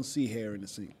woman, you're gonna see hair in the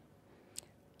sink.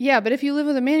 Yeah, but if you live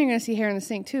with a man, you're gonna see hair in the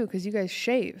sink too, because you guys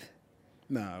shave.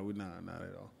 Nah, not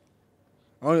at all.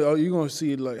 Oh, you're gonna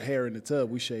see like hair in the tub.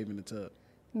 We shave in the tub.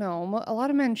 No, a lot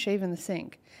of men shave in the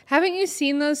sink. Haven't you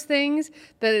seen those things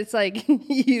that it's like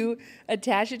you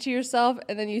attach it to yourself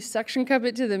and then you suction cup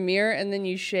it to the mirror and then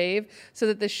you shave so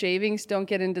that the shavings don't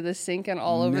get into the sink and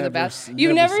all over the bath?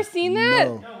 You've never seen that?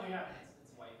 No, we haven't.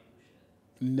 It's white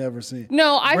people shit. Never seen.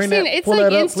 No, I've seen it. It's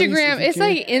like Instagram. It's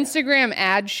like Instagram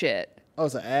ad shit. Oh,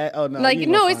 it's an ad? Oh, no. Like,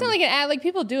 no, it's not like an ad. Like,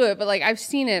 people do it, but like I've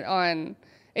seen it on.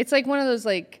 It's like one of those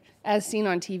like as seen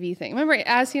on TV thing. Remember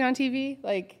as seen on TV?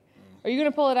 Like, are you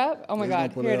gonna pull it up? Oh my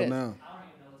God, here it is. Now. I don't even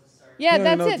know what to start. Yeah,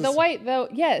 that's it. The white, though.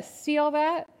 Yes, see all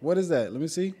that? What is that? Let me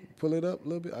see. Pull it up a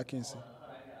little bit. I can't see. I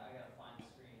gotta find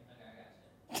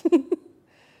the screen. Okay, I got you.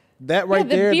 That right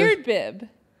the there. Beard Bib.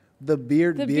 The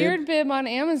beard The Beard Bib on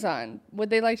Amazon. Would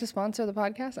they like to sponsor the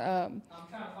podcast? I'm trying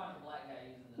to find the black guy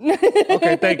using this.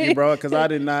 Okay, thank you, bro, because I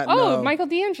did not know. Oh, Michael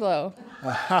D'Angelo.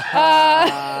 Shout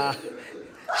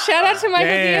out to Michael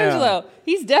D'Angelo.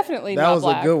 He's definitely that not was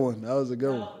black. a good one. That was a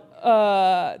good one.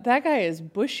 That guy is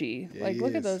bushy. Yeah, like, he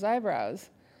look at is. those eyebrows.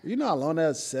 You know how long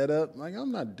that's set up? Like,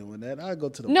 I'm not doing that. I go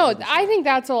to the No, barber I shop. think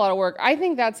that's a lot of work. I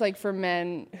think that's like for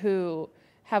men who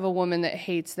have a woman that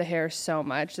hates the hair so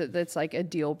much that that's like a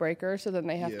deal breaker. So then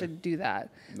they have to do that.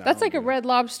 No, That's I like a don't do Red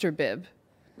Lobster bib,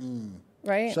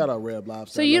 right? Shout out Red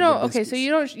Lobster. So I you love don't. their Okay, so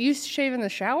biscuits. you shave in the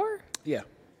shower, Yeah.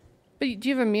 but do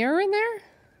you have a mirror in there?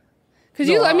 Because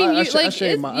No, I I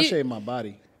shave my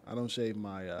body. I don't shave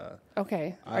my.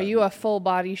 Okay, are you a full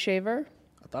body shaver?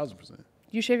 1,000%.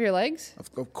 You shave your legs?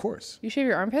 Of course. You shave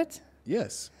your armpits?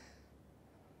 Yes.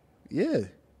 Yeah.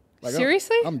 Like,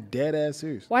 Seriously? I'm dead ass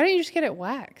serious. Why don't you just get it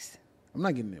waxed? I'm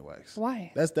not getting it waxed.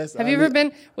 Why? That's. Have you ever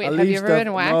been? Wait, have you ever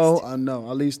been waxed? No.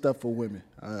 I leave stuff for women.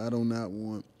 I do not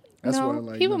want. That's no, what I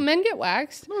like. people, no. men get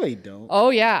waxed. No, they don't. Oh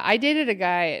yeah, I dated a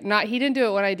guy. He didn't do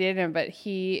it when I dated him, but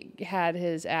he had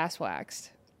his ass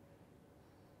waxed.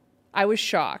 I was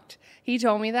shocked. He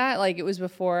told me that like it was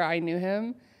before I knew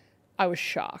him. I was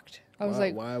shocked. I was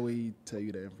like, why would he tell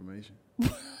you that information?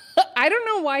 I don't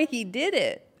know why he did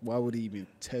it. Why would he even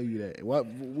tell you that? Why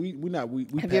we Have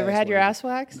you ever had your whatever. ass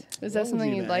waxed? Is Why that would something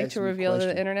you you'd even like ask to me a reveal to the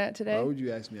question? internet today? Why would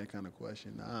you ask me that kind of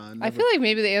question? Nah, I feel like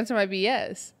maybe the answer might be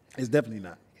yes, it's definitely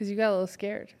not. because you got a little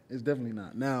scared. It's definitely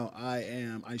not. Now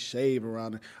I shave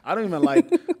around it. I don't even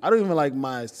like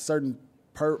my certain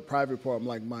private part,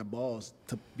 like my balls,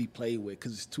 to be played with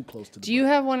because it's too close to the Do you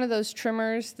have one of those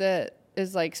trimmers that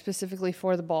is like specifically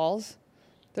for the balls?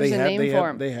 There's they a have, name they for have,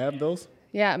 them. They have those?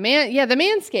 Yeah, the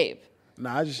Manscaped.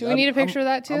 Nah, I just. Do we need a picture of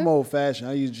that too? I'm old fashioned.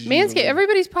 I use Manscaped.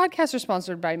 Everybody's podcasts are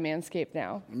sponsored by Manscaped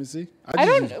now. Let me see.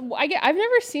 I've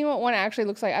never seen what one actually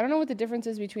looks like. I don't know what the difference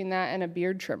is between that and a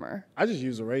beard trimmer. I just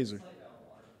use a razor.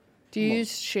 Do you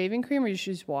use shaving cream or you just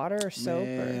use water or soap?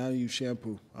 Man, I use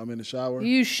shampoo. I'm in the shower. You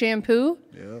use shampoo?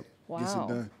 Yep. Wow. Gets it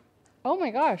done. Oh my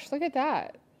gosh, look at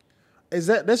that.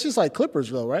 That's just like clippers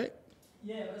though, right?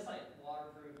 Yeah, but it's like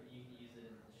waterproof and you can use it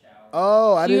in the shower.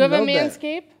 Oh, I Do you didn't have know a that.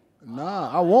 Manscaped? Nah,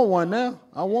 I want one now.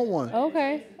 I want one.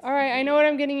 Okay. All right. I know what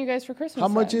I'm getting you guys for Christmas. How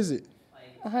much is it?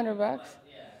 $100.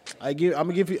 I'm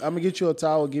gonna get you a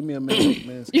towel. Give me a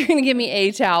Manscaped. You're gonna give me a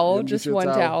towel, Let me just get you a one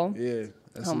towel. Yeah,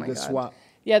 that's Oh a my good God. swap.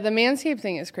 Yeah, the Manscaped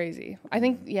thing is crazy. I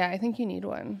think you need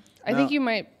one. I think you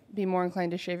might be more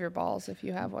inclined to shave your balls if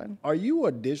you have one. Are you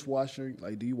a dishwasher?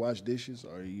 Like, do you wash dishes,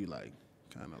 or are you like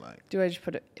kind of like? Do I just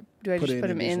put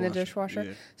them in the dishwasher?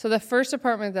 Yeah. So the first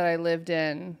apartment that I lived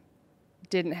in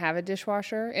didn't have a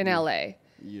dishwasher in LA.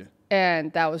 Yeah.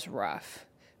 And that was rough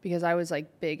because I was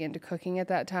like big into cooking at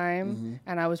that time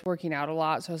and I was working out a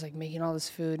lot. So I was like making all this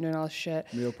food and doing all this shit.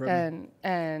 Meal prepping?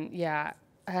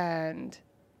 And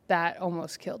that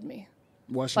almost killed me.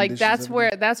 Washing Like dishes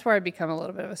that's where I become a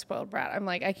little bit of a spoiled brat. I'm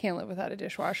like, I can't live without a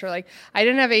dishwasher. Like I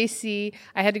didn't have AC.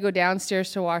 I had to go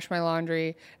downstairs to wash my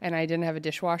laundry and I didn't have a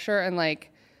dishwasher. And like,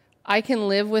 I can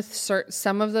live with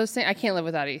some of those things. I can't live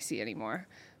without AC anymore.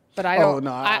 But I don't.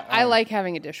 I like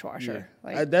having a dishwasher.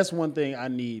 Yeah. Like, That's one thing I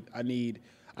need.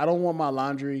 I don't want my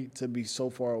laundry to be so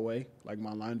far away, like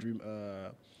my laundry,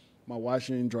 my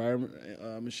washing and dryer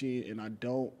machine, and I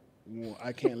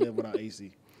can't live without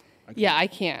AC. I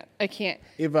can't.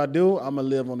 If I do, I'm gonna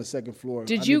live on the second floor.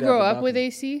 Did you grow up with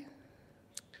AC?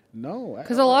 No,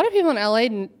 Because a lot of people in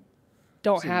LA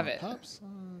don't have my it. Pops,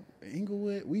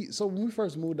 Inglewood. When we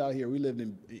first moved out here, we lived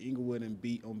in Inglewood and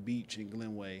on Beach in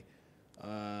Glenway.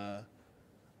 I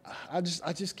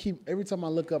just keep every time I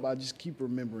look up, I just keep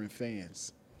remembering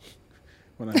fans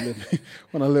when I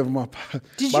live in my.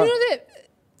 Did you know that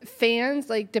fans,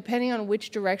 like depending on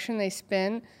which direction they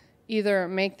spin, either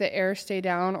make the air stay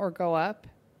down or go up?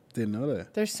 Didn't know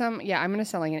that. There's some. Yeah, I'm gonna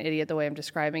sound like an idiot the way I'm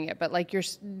describing it, but like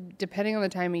depending on the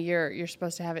time of year, you're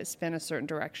supposed to have it spin a certain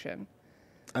direction.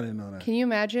 I didn't know that. Can you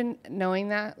imagine knowing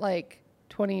that like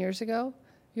 20 years ago?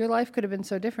 Your life could have been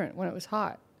so different when it was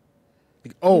hot.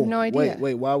 Oh, have no idea.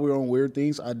 wait. While we're on weird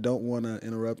things, I don't want to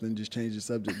interrupt and just change the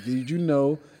subject. Did you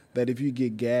know that if you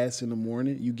get gas in the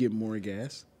morning, you get more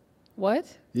gas? What?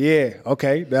 Yeah.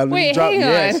 Okay. Now, let me Wait, drop. hang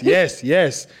on.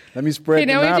 Yes. Let me spread. Okay,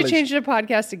 now the we have to knowledge. change the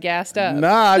podcast to gassed up.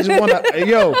 Nah, I just want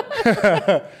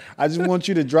to. I just want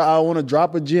you to drop. I want to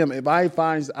drop a gem. If I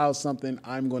find out something,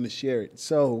 I'm going to share it.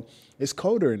 So it's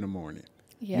colder in the morning.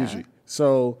 Yeah. Usually.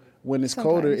 So when it's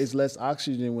colder, Sometimes. it's less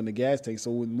oxygen when the gas tank.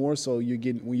 So more so, you're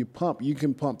getting when you pump, you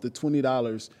can pump the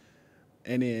 $20,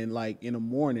 and then like in the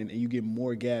morning, and you get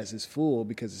more gas. It's full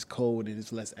because it's cold and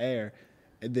it's less air,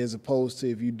 and as opposed to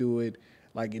if you do it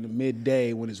like in the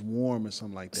midday when it's warm or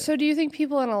something like that. So do you think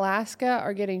people in Alaska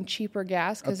are getting cheaper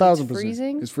gas because 1,000%. it's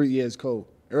freezing? It's free. Yeah, it's cold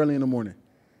early in the morning.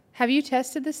 Have you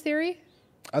tested this theory?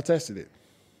 I tested it.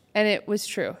 And it was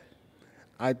true.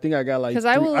 I think I got like 'Cause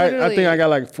I will I literally- think I got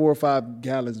like 4 or 5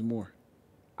 gallons more.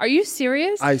 Are you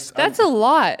serious? That's a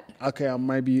lot. Okay, I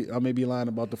may be lying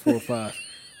about the 4 or 5,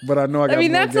 but I know I got.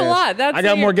 mean, more that's gas. a lot. That's I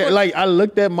got more gas. what- Like I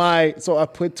looked at so I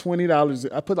put $20.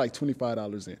 I put like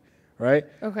 $25 in, right?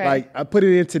 Okay. Like I put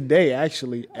it in today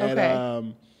actually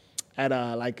Okay. at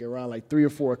like around like 3 or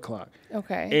 4 o'clock.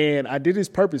 Okay. And I did this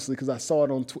purposely because I saw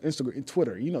it on Instagram and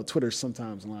Twitter. You know, Twitter's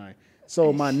sometimes lying.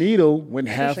 So my needle went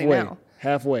Especially now.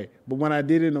 halfway. But when I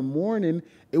did it in the morning,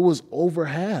 it was over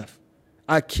half.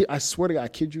 I swear to God, I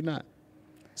kid you not.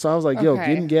 So I was like, yo, Okay.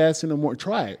 getting gas in the morning,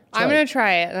 try it. I'm going to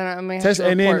try it, and I'm going to have Test, to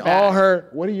and then report back. all her,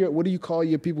 what do you call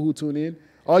your people who tune in?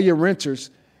 All your renters,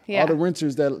 Yeah. all the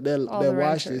renters that All that the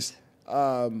watch renters.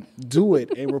 this, do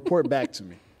it and report back to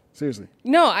me. Seriously.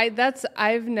 No,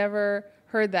 I've never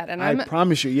heard that, and I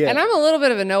promise you, yeah. And I'm a little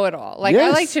bit of a know-it-all. Like I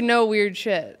Yes. like to know weird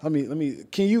shit. Let me.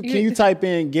 Can you type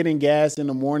in getting gas in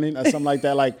the morning or something like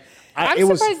that? Like, I'm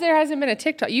surprised there hasn't been a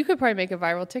TikTok. You could probably make a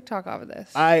viral TikTok off of this.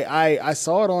 I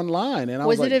saw it online and I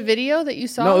was Was like, it a video that you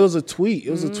saw? no, it was a tweet. It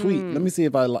was a tweet. Let me see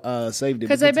if I saved it.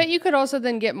 Because I bet you could also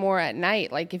then get more at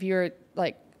night. Like if you're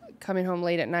like coming home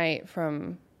late at night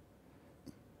from,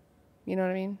 you know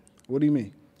what I mean? What do you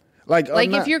mean? Like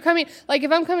If you're coming, like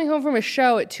if I'm coming home from a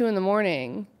show at 2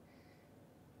 a.m,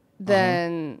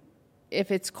 then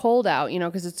if it's cold out, you know,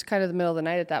 because it's kind of the middle of the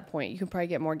night at that point, you can probably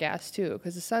get more gas too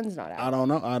because the sun's not out. I don't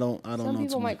know. I don't know. Some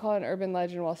people too might much. call it an urban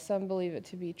legend, while some believe it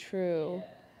to be true.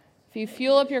 If you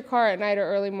fuel up your car at night or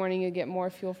early morning, you get more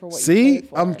fuel for what you See, pay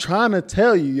for. I'm trying to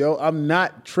tell you, yo, I'm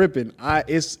not tripping. I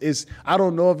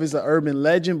don't know if it's an urban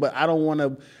legend, but I don't want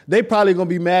to. They probably gonna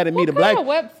be mad at me. The black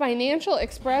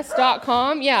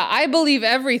financialexpress.com. Yeah, I believe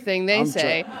everything they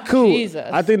say. Cool. Jesus.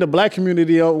 I think the black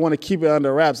community don't want to keep it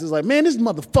under wraps. It's like, man, this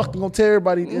motherfucker gonna tell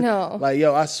everybody. No. Like,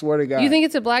 yo, I swear to God. You think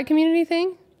it's a black community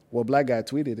thing? Well, black guy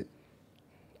tweeted it.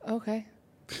 Okay.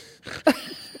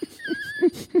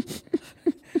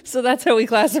 So that's how we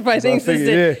classify things. figured,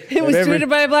 yeah. It was tweeted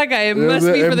by a black guy. It must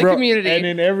be for the community. And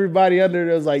then everybody under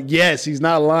there was like, yes, he's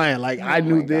not lying. Like, I Oh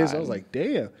knew my this. God. I was like,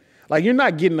 damn. Like, you're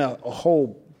not getting a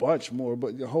whole bunch more,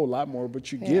 but a whole lot more,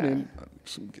 but you're getting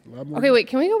a lot more. Okay, wait.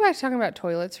 Can we go back to talking about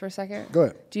toilets for a second? Go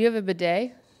ahead. Do you have a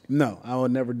bidet? No, I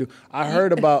would never do. I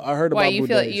heard about Why you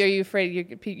feel? Are bidets. you afraid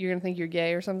you're gonna think you're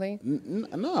gay or something?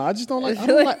 No, I just don't like.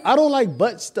 I don't like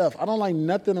butt stuff. I don't like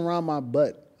nothing around my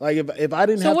butt. Like if I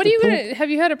didn't. So have what to are you poop, gonna? Have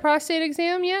you had a prostate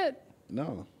exam yet?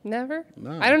 No, Never.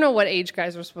 No. I don't know what age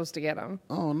guys are supposed to get them.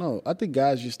 I don't know. I think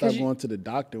guys just stopped you- going to the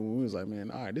doctor when we was like, man,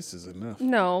 all right, this is enough.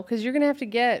 No, because you're gonna have to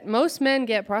get. Most men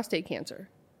get prostate cancer.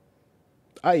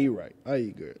 I eat right. I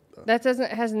eat good. That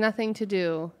has nothing to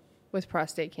do with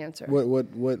prostate cancer. What?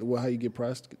 How you get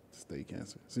prostate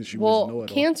cancer? Since you just know Well, it all.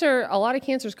 cancer. A lot of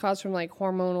cancer is caused from like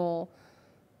hormonal.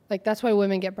 Like that's why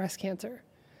women get breast cancer.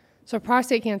 So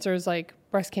prostate cancer is like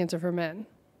breast cancer for men,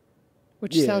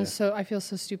 which Yeah. sounds so. I feel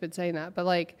so stupid saying that, but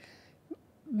like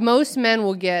most men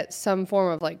will get some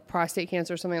form of like prostate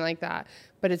cancer or something like that.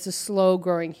 But it's a slow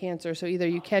growing cancer. So either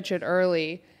you catch it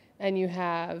early and you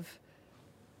have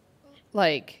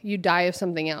like you die of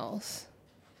something else.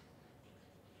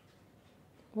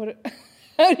 What?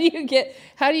 How do you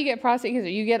get prostate cancer?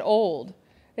 You get old.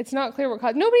 It's not clear what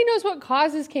causes. Nobody knows what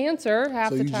causes cancer half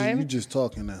So the you time. just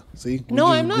talking now. See? We No,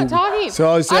 just I'm not Googled. talking.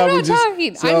 So, see how I'm we not just-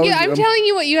 talking. see how I'm telling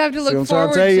you what you have to See look what I'm trying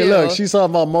forward to tell you. to. Look, she's talking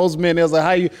about most men. It was like,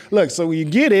 how you look? So you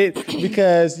get it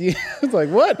because you. It's like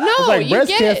what? No, it's like you breast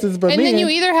get cancer it. is for And men. then you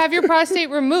either have your prostate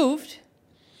removed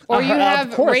or you Of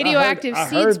have course, radioactive I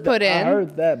seeds heard put that, I in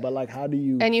heard that, but like, how do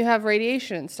you? and you have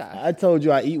radiation and stuff. I told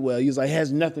you I eat well. He was like, it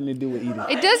has nothing to do with eating.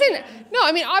 It doesn't. No,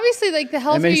 I mean, obviously, like the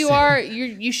healthier they you say- are,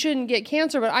 you shouldn't get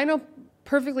cancer. But I know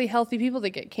perfectly healthy people that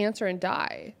get cancer and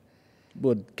die.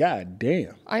 But god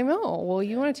damn. I know. Well,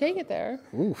 you want to take it there.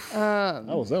 Oof. That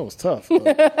was tough.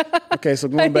 Okay, so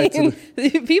going back to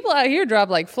the people out here drop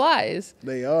like flies.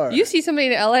 They are. You see somebody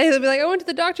in LA, they'll be like, I went to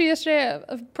the doctor yesterday,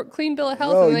 a clean bill of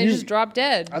health, and they just drop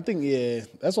dead. I think,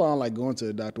 that's why I don't like going to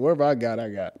the doctor. Wherever I got.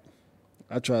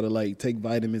 I try to like take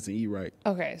vitamins and eat right.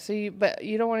 Okay, but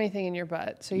you don't want anything in your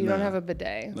butt, so you don't have a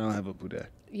bidet. I don't have a bidet.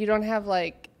 You don't have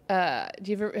like, have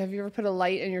you ever put a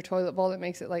light in your toilet bowl that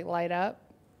makes it like light up?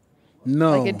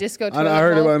 No. Like a disco toilet I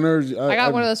heard bowl? about I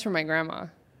got one of those from my grandma.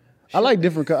 I like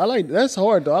different color. That's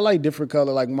hard though. I like different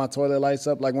color. Like my toilet lights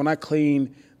up. Like when I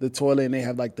clean the toilet and they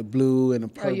have like the blue and the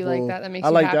purple. Oh, you like that? That makes I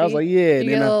you like happy? that. I was like, yeah. You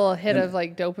get a little hit of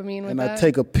like dopamine with and that? I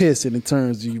take a piss and it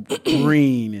turns you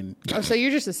green and Oh, so you're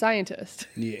just a scientist.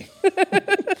 yeah.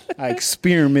 I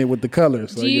experiment with the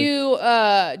colors. Do you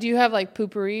have like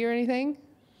poopery or anything?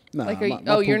 Nah, Like, my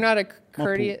you're poop- not a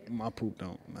courteous. My poop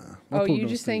don't. Nah. Oh, you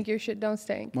just think your shit don't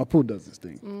stink. My poop doesn't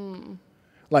stink.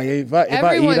 Like if I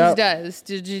Everyone's eat out, does.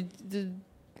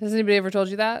 Has anybody ever told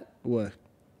you that? what?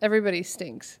 Everybody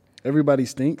stinks. Everybody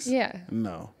stinks? Yeah.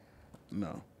 No,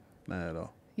 not at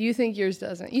all. You think yours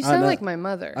doesn't. You sound like my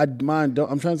mother. Mine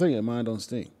don't. I'm trying to tell you, mine don't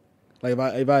stink. Like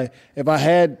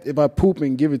if I poop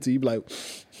and give it to you, you'd be like,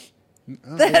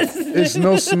 it's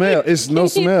no smell. It's no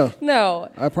smell. No.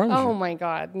 I promise you. Oh my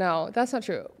God, no, that's not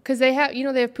true. Because they have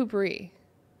poopery.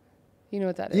 You know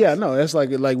what that is? Yeah, no, that's like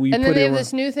we And put then they it have around.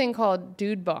 this new thing called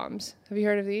dude bombs. Have you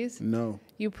heard of these? No.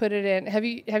 You put it in. Have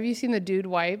you seen the dude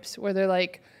wipes where they're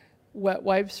like wet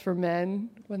wipes for men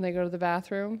when they go to the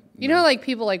bathroom? You know, like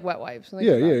people like wet wipes. When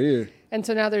they go to the bathroom? Yeah. And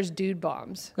so now there's dude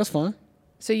bombs. That's fine.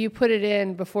 So you put it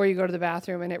in before you go to the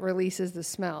bathroom, and it releases the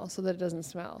smell so that it doesn't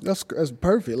smell. That's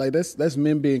perfect. Like that's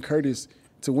men being courteous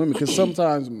to women because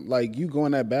sometimes like you go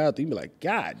in that bathroom, you be like,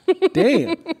 God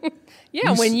damn.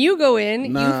 Yeah, when you go in,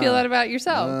 you feel that about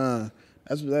yourself.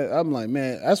 I'm like,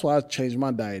 man, that's why I changed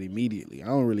my diet immediately. I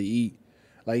don't really eat.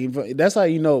 Like that's how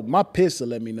you know my piss will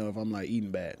let me know if I'm like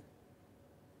eating bad.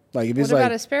 Like if it's What like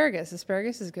about asparagus?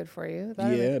 Asparagus is good for you.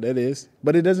 that is,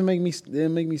 but it doesn't make me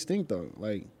stink though.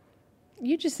 Like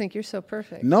You just think you're so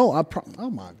perfect. no, oh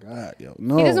my God, yo,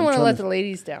 no. He doesn't want to let the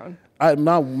ladies down.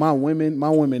 My women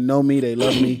know me, they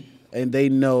love me, and they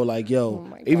know like yo,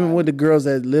 my even God. with the girls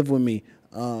that live with me,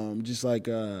 just like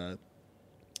they're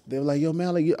like yo,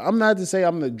 Malik, I'm not to say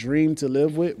I'm the dream to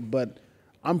live with, but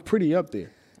I'm pretty up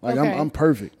there. Like Okay. I'm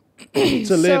perfect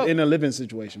to live in a living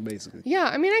situation, basically. Yeah,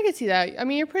 I mean, I can see that. I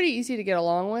mean, you're pretty easy to get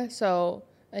along with. So,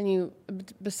 and you,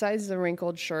 besides the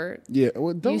wrinkled shirt, Yeah,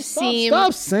 well, don't you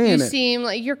stop saying you it. seem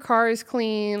like your car is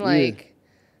clean. Like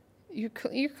you're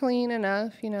clean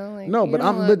enough, you know. Like No, you but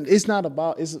don't but it's not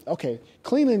about. It's okay.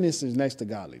 Cleanliness is next to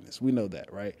godliness. We know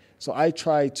that, right? So I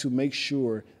try to make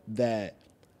sure that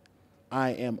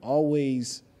I am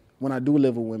always, when I do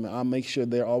live with women, I make sure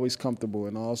they're always comfortable,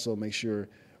 and I also make sure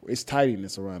it's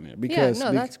tidiness around there. Because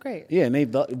that's great. Yeah,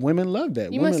 and women love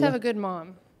that. You Women must have a good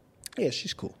mom. Yeah,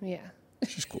 she's cool. Yeah.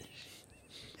 She's cool.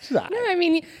 She's all right. No, I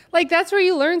mean, like that's where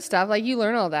you learn stuff. Like you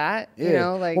learn all that. Yeah. You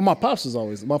know, like well, my pops is like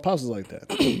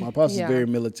that. My pops Yeah. is very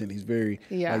militant. He's very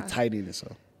Yeah. like tidiness.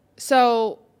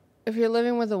 So, if you're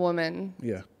living with a woman,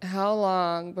 Yeah. how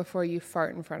long before you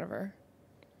fart in front of her?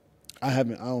 I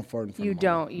don't fart in front You of my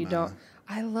don't. mom. You Nah. don't.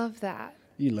 I love that.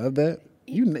 You love that?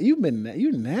 You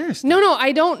nasty. No,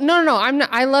 I don't. No. I'm not.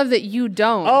 I love that you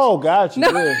don't. Oh, gotcha. No.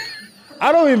 Yeah.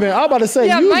 I'm about to say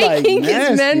yeah, you my like kink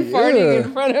nasty. is men farting Ugh.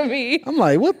 in front of me. I'm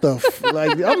like, what the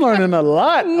like? I'm learning a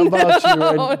lot about you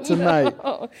right tonight.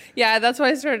 No. Yeah, that's why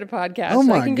I started a podcast. Oh so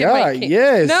my I can God, get my kink.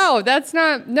 yes. No, that's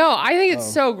not. No, I think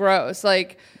it's so gross.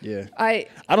 Like, Yeah. I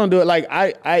don't do it. Like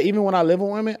I even when I live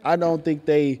with women, I don't think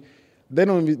they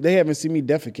haven't seen me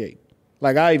defecate.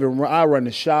 Like I run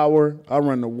the shower, I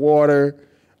run the water.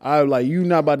 I like you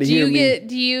not about to hear me.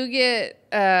 Do you get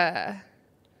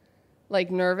like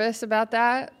nervous about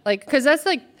that? Like, because that's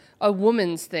like a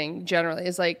woman's thing generally.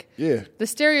 Is like the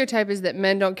stereotype is that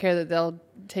men don't care that they'll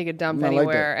take a dump Not like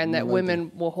anywhere, that. and Not that like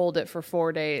women will hold it for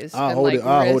 4 days. I'll and hold like it.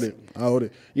 I'll hold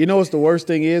it. You know what's the worst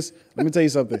thing is? Let me tell you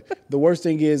something. The worst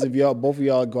thing is if both of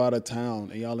y'all go out of town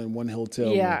and y'all in one hotel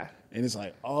room, and it's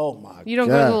like, oh my God. You don't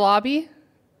go to the lobby?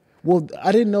 Well,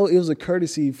 I didn't know it was a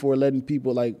courtesy for letting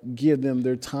people like give them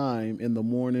their time in the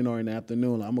morning or in the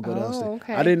afternoon. Like, I'm gonna go downstairs.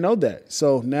 Okay. I didn't know that.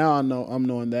 So now I'm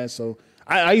knowing that. So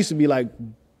I used to be like,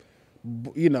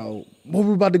 you know, where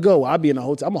we about to go? I'll be in a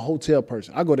hotel. I'm a hotel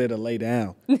person. I go there to lay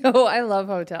down. No, I love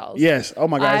hotels. Yes. Oh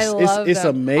my God. It's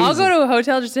them. amazing. I'll go to a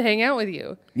hotel just to hang out with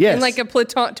you. Yes. In like a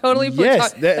totally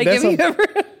Yes, platonic. Like, have you ever?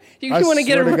 You want to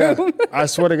get a room. I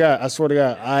swear to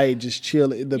God, I just chill.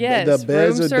 The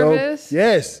beds room are service. dope.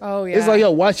 Yes. Oh yeah. It's like, yo,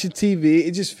 watch your TV.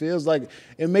 It just feels like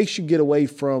it makes you get away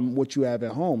from what you have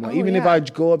at home. Like even if I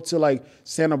go up to like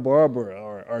Santa Barbara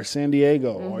or San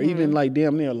Diego or even like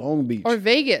damn near Long Beach or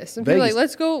Vegas, and people are like,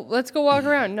 let's go walk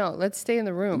around. No, let's stay in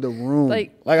the room.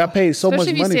 Like I paid so much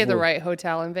money. Especially if you stay at the it. right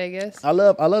hotel in Vegas. I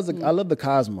love the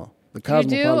Cosmo. The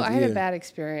Cosmo. You do? I had a bad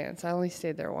experience. I only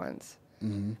stayed there once.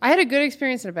 I had a good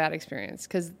experience and a bad experience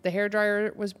because the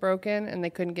hairdryer was broken and they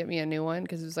couldn't get me a new one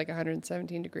because it was like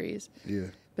 117 degrees. Yeah.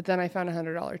 But then I found a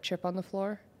 $100 chip on the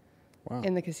floor. Wow.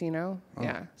 In the casino. Oh.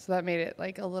 Yeah. So that made it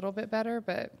like a little bit better.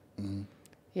 But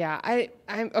yeah,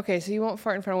 I'm okay. So you won't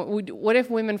fart in front of, what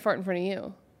if women fart in front of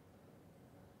you?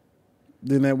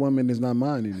 Then that woman is not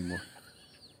mine anymore.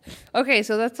 Okay.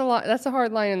 So that's a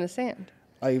hard line in the sand.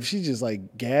 Like if she just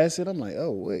like gas it, I'm like,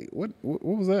 oh wait, what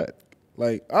was that?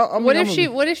 Like, what if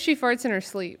she farts in her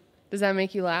sleep? Does that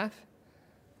make you laugh?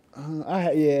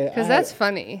 Because that's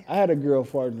funny. I had a girl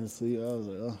fart in her sleep. I was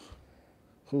like,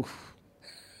 oh, oof,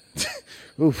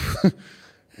 oof.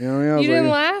 You know what I mean? You didn't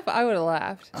laugh? I would have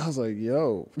laughed. I was like,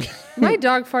 yo. My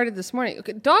dog farted this morning.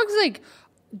 Okay, dogs like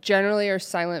generally are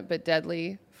silent but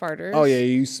deadly farters. Oh yeah,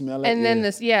 you smell it. And then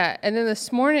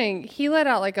this morning he let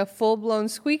out like a full blown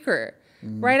squeaker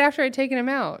right after I'd taken him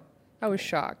out. I was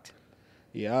shocked.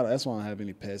 Yeah, that's why I don't have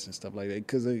any pets and stuff like that.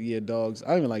 Because, dogs.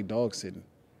 I don't even like dog sitting.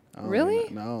 Really?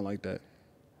 No, I don't like that.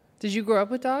 Did you grow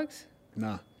up with dogs?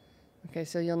 Nah. Okay,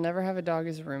 so you'll never have a dog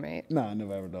as a roommate. Nah, I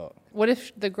never have a dog. What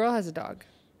if the girl has a dog?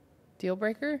 Deal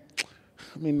breaker?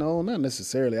 I mean, no, not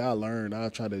necessarily. I'll learn. I'll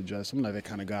try to adjust. I'm not that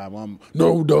kind of guy. I'm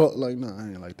no dog. Like, no, I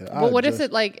ain't like that. But what if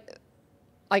it like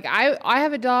I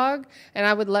have a dog and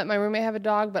I would let my roommate have a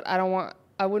dog, but I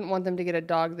wouldn't want them to get a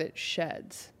dog that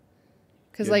sheds.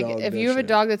 Because like if you have a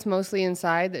dog that's mostly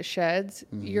inside that sheds,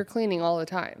 you're cleaning all the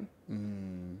time.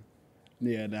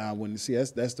 Yeah, nah, I wouldn't see.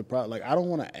 That's the problem. Like I don't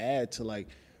want to add to like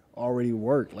already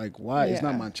work. Like why? Yeah. It's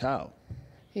not my child.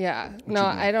 Yeah. No,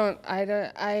 I don't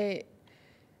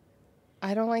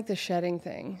like the shedding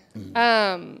thing.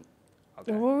 Okay.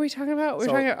 What were we talking about? We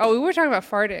were talking about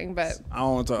farting, but I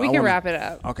don't want to talk. We can wrap it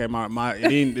up. Okay,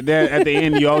 at the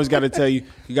end, you always got to tell you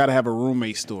got to have a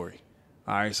roommate story.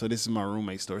 All right, so this is my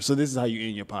roommate story. So this is how you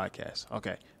end your podcast.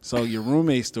 Okay, so your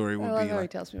roommate story would be like, he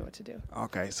tells me what to do.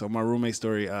 Okay, so my roommate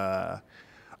story, a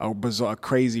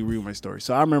crazy roommate story.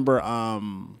 So I remember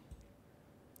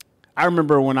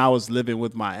when I was living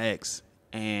with my ex,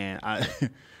 and I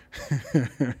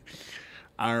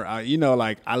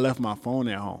left my phone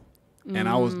at home, and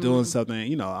I was doing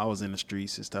something. I was in the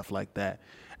streets and stuff like that.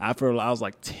 I was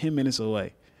like 10 minutes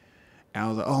away, and I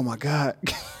was like, oh my God.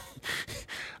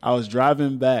 I was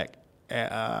driving back.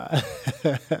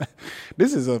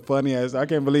 This is a funny ass. I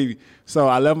can't believe it. So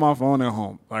I left my phone at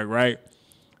home. Like, right?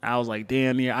 I was like,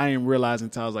 damn, yeah. I didn't realize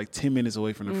until I was like 10 minutes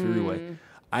away from the freeway.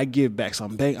 I get back. So I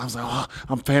was like, oh,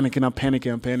 I'm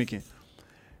panicking.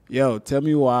 Yo, tell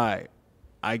me why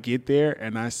I get there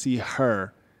and I see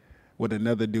her with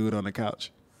another dude on the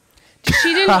couch. Did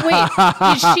she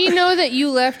know that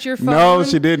you left your phone? No,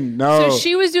 she didn't. No. So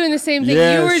she was doing the same thing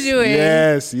you were doing.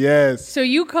 Yes. So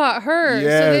you caught her. Yes.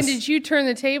 So then did you turn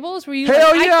the tables? Were you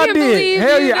Hell like, yeah, I did.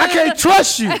 Hell yeah. I can't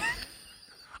trust you.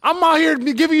 I'm out here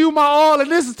giving you my all, and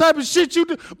this is the type of shit you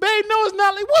do. Babe, no, it's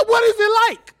not like, what is it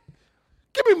like?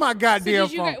 Give me my goddamn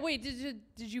phone. Did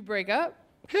you break up?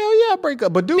 Hell yeah, I break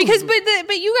up. But dude.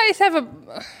 But you guys have a...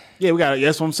 Yeah,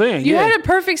 that's what I'm saying. You had a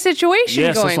perfect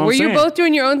situation going where you're both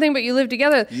doing your own thing, but you live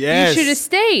together. Yes. You should have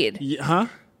stayed. Huh?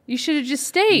 You should have just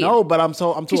stayed. No, but I'm too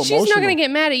emotional. She's not going to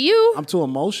get mad at you. I'm too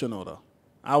emotional, though.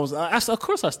 Of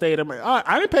course I stayed.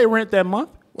 I didn't pay rent that month.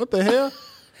 What the hell?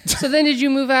 So then did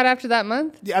you move out after that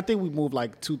month? Yeah, I think we moved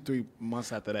like 2-3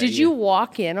 months after that. Did you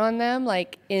walk in on them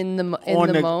like in the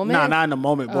moment? Nah, not in the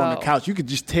moment, but on the couch. You could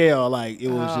just tell like it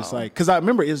was just like, because I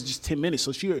remember it was just 10 minutes.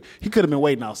 So he could have been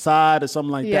waiting outside or something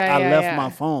like that. I left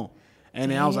my phone.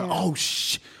 And then I was like, oh,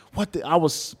 I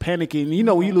was panicking.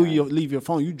 When you leave your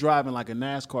phone, you driving like a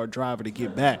NASCAR driver to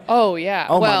get back. Oh, yeah.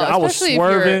 Oh, my God. I was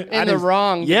swerving. If you're in the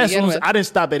wrong. Yes, I didn't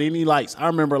stop at any lights. I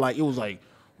remember like it was like,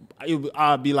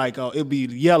 I'd be like, it'd be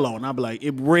yellow, and I'd be like,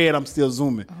 it red. I'm still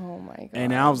zooming. Oh my God!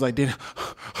 And then I was like, and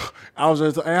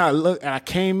I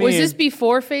came in. Was this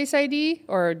before Face ID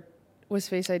or was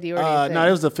Face ID already? No,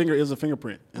 it was a fingerprint. It was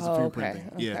a fingerprint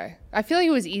thing. Yeah. Okay. I feel like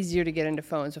it was easier to get into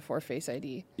phones before Face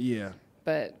ID. Yeah.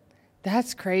 But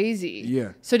that's crazy.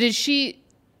 Yeah. So did she?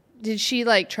 Did she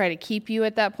like try to keep you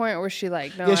at that point, or was she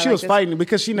like, no? Yeah, she was fighting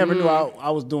because she never knew I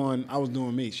was doing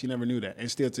me. She never knew that, and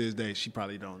still to this day, she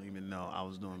probably don't even know I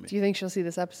was doing me. Do you think she'll see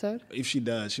this episode? If she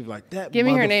does, she'll be like, "That." Give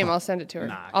me her name. I'll send it to her.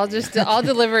 Nah, I'll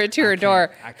deliver it to her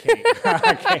door. I can't.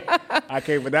 I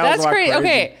can't. But That's was crazy. crazy.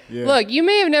 Okay, Yeah. look, you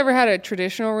may have never had a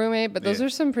traditional roommate, but those are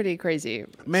some pretty crazy.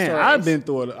 Man, stories. I've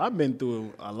been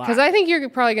through a lot. Because I think you're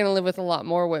probably going to live with a lot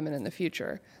more women in the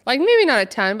future. Like maybe not a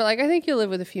ton, but like I think you'll live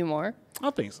with a few more. I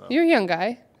think so. You're a young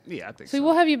guy. Yeah, I think So so.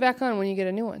 we'll have you back on when you get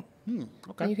a new one. Okay.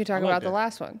 And you can talk I like about that. the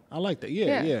last one. I like that.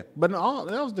 Yeah. But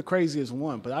that was the craziest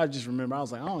one. But I just remember, I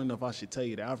was like, I don't know if I should tell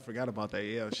you that. I forgot about that.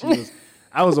 Yeah, she was.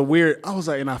 I was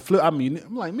like, and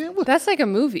I'm like, man, what? That's like a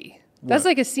movie. That's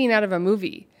like a scene out of a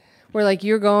movie. Where like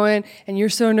you're going and you're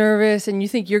so nervous and you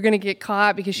think you're gonna get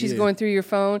caught because she's going through your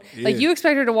phone. Yeah. Like you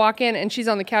expect her to walk in and she's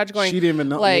on the couch going, she didn't even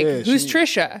know. Like, yeah, who's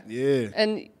Trisha? Yeah.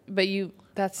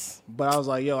 But I was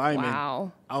like, yo, I ain't.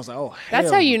 Wow. I was like, oh, that's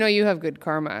hell how no. you know you have good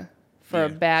karma for a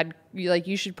bad. Like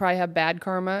you should probably have bad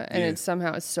karma, and it's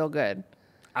still good.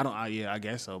 I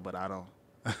guess so, but I don't.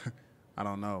 I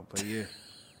don't know, but yeah,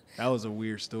 that was a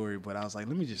weird story. But I was like,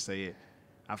 let me just say it.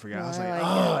 I forgot. Well, I was like,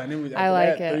 it. and then I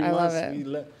like that, it. 3 I love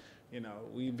months, it.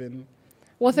 We've been.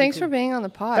 Well, thanks for being on the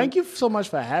pod. Thank you so much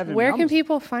for having me. Where can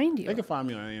people find you? They can find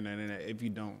me on the internet if you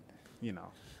don't, you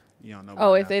don't know.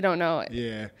 Oh, if they don't know it.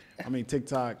 Yeah. I mean,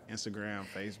 TikTok, Instagram,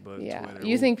 Facebook, Twitter.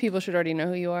 You think people should already know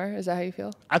who you are? Is that how you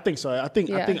feel? I think so. I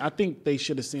think they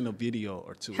should have seen a video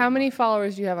or two. How many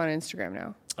followers do you have on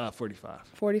Instagram now? 45.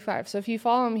 45. So if you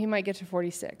follow him, he might get to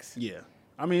 46. Yeah.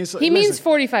 I mean, he means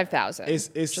 45,000.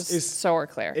 It's so we're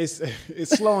clear. It's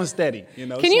slow and steady,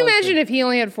 Can you imagine if he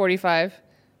only had 45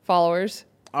 followers?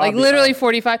 Like literally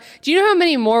 45. Do you know how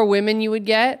many more women you would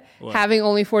get having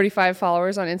only 45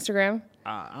 followers on Instagram?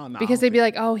 I don't know. Because they'd be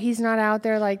like, "Oh, he's not out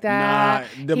there like that.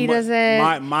 He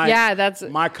doesn't."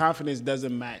 My confidence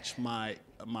doesn't match my.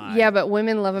 Yeah, but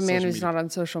women love a man who's not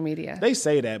on social media. They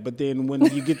say that, but then when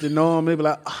you get to know them, they be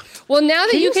like, oh, "Well, now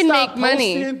that you can make posting?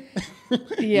 money,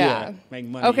 yeah, make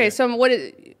money." Okay, so what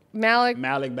is Malik?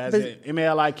 Malik Bazil,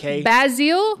 MALIK.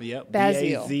 Bazil. Yep.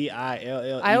 Bazil.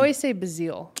 BAZILLE. I always say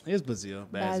Bazil. It's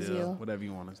Bazil. Whatever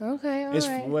you want to say. Okay, all it's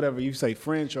right. whatever you say,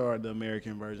 French or the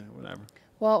American version, whatever.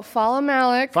 Well, follow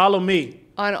Malik. Follow me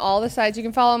on all the sites. You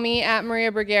can follow me at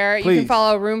Maria Bergera. Please. You can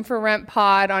follow Room for Rent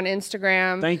Pod on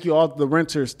Instagram. Thank you, all the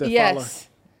renters that follow.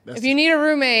 If you need a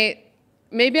roommate,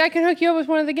 maybe I can hook you up with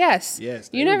one of the guests. Yes.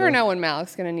 You never know when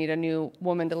Malik's going to need a new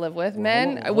woman to live with. Well,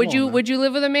 Men, hold on would you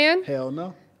live with a man? Hell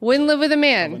no. Wouldn't live with a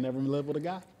man. I would never live with a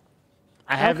guy.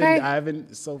 I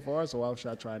haven't so far, so why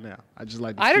should I try now? I just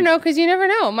like to I don't know, because you never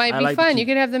know. It might be like fun. You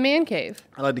could have the man cave.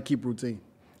 I like to keep routine.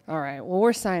 All right. Well,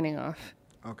 we're signing off.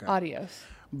 Okay. Adios.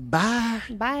 Bye.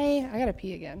 Bye. I got to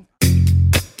pee again.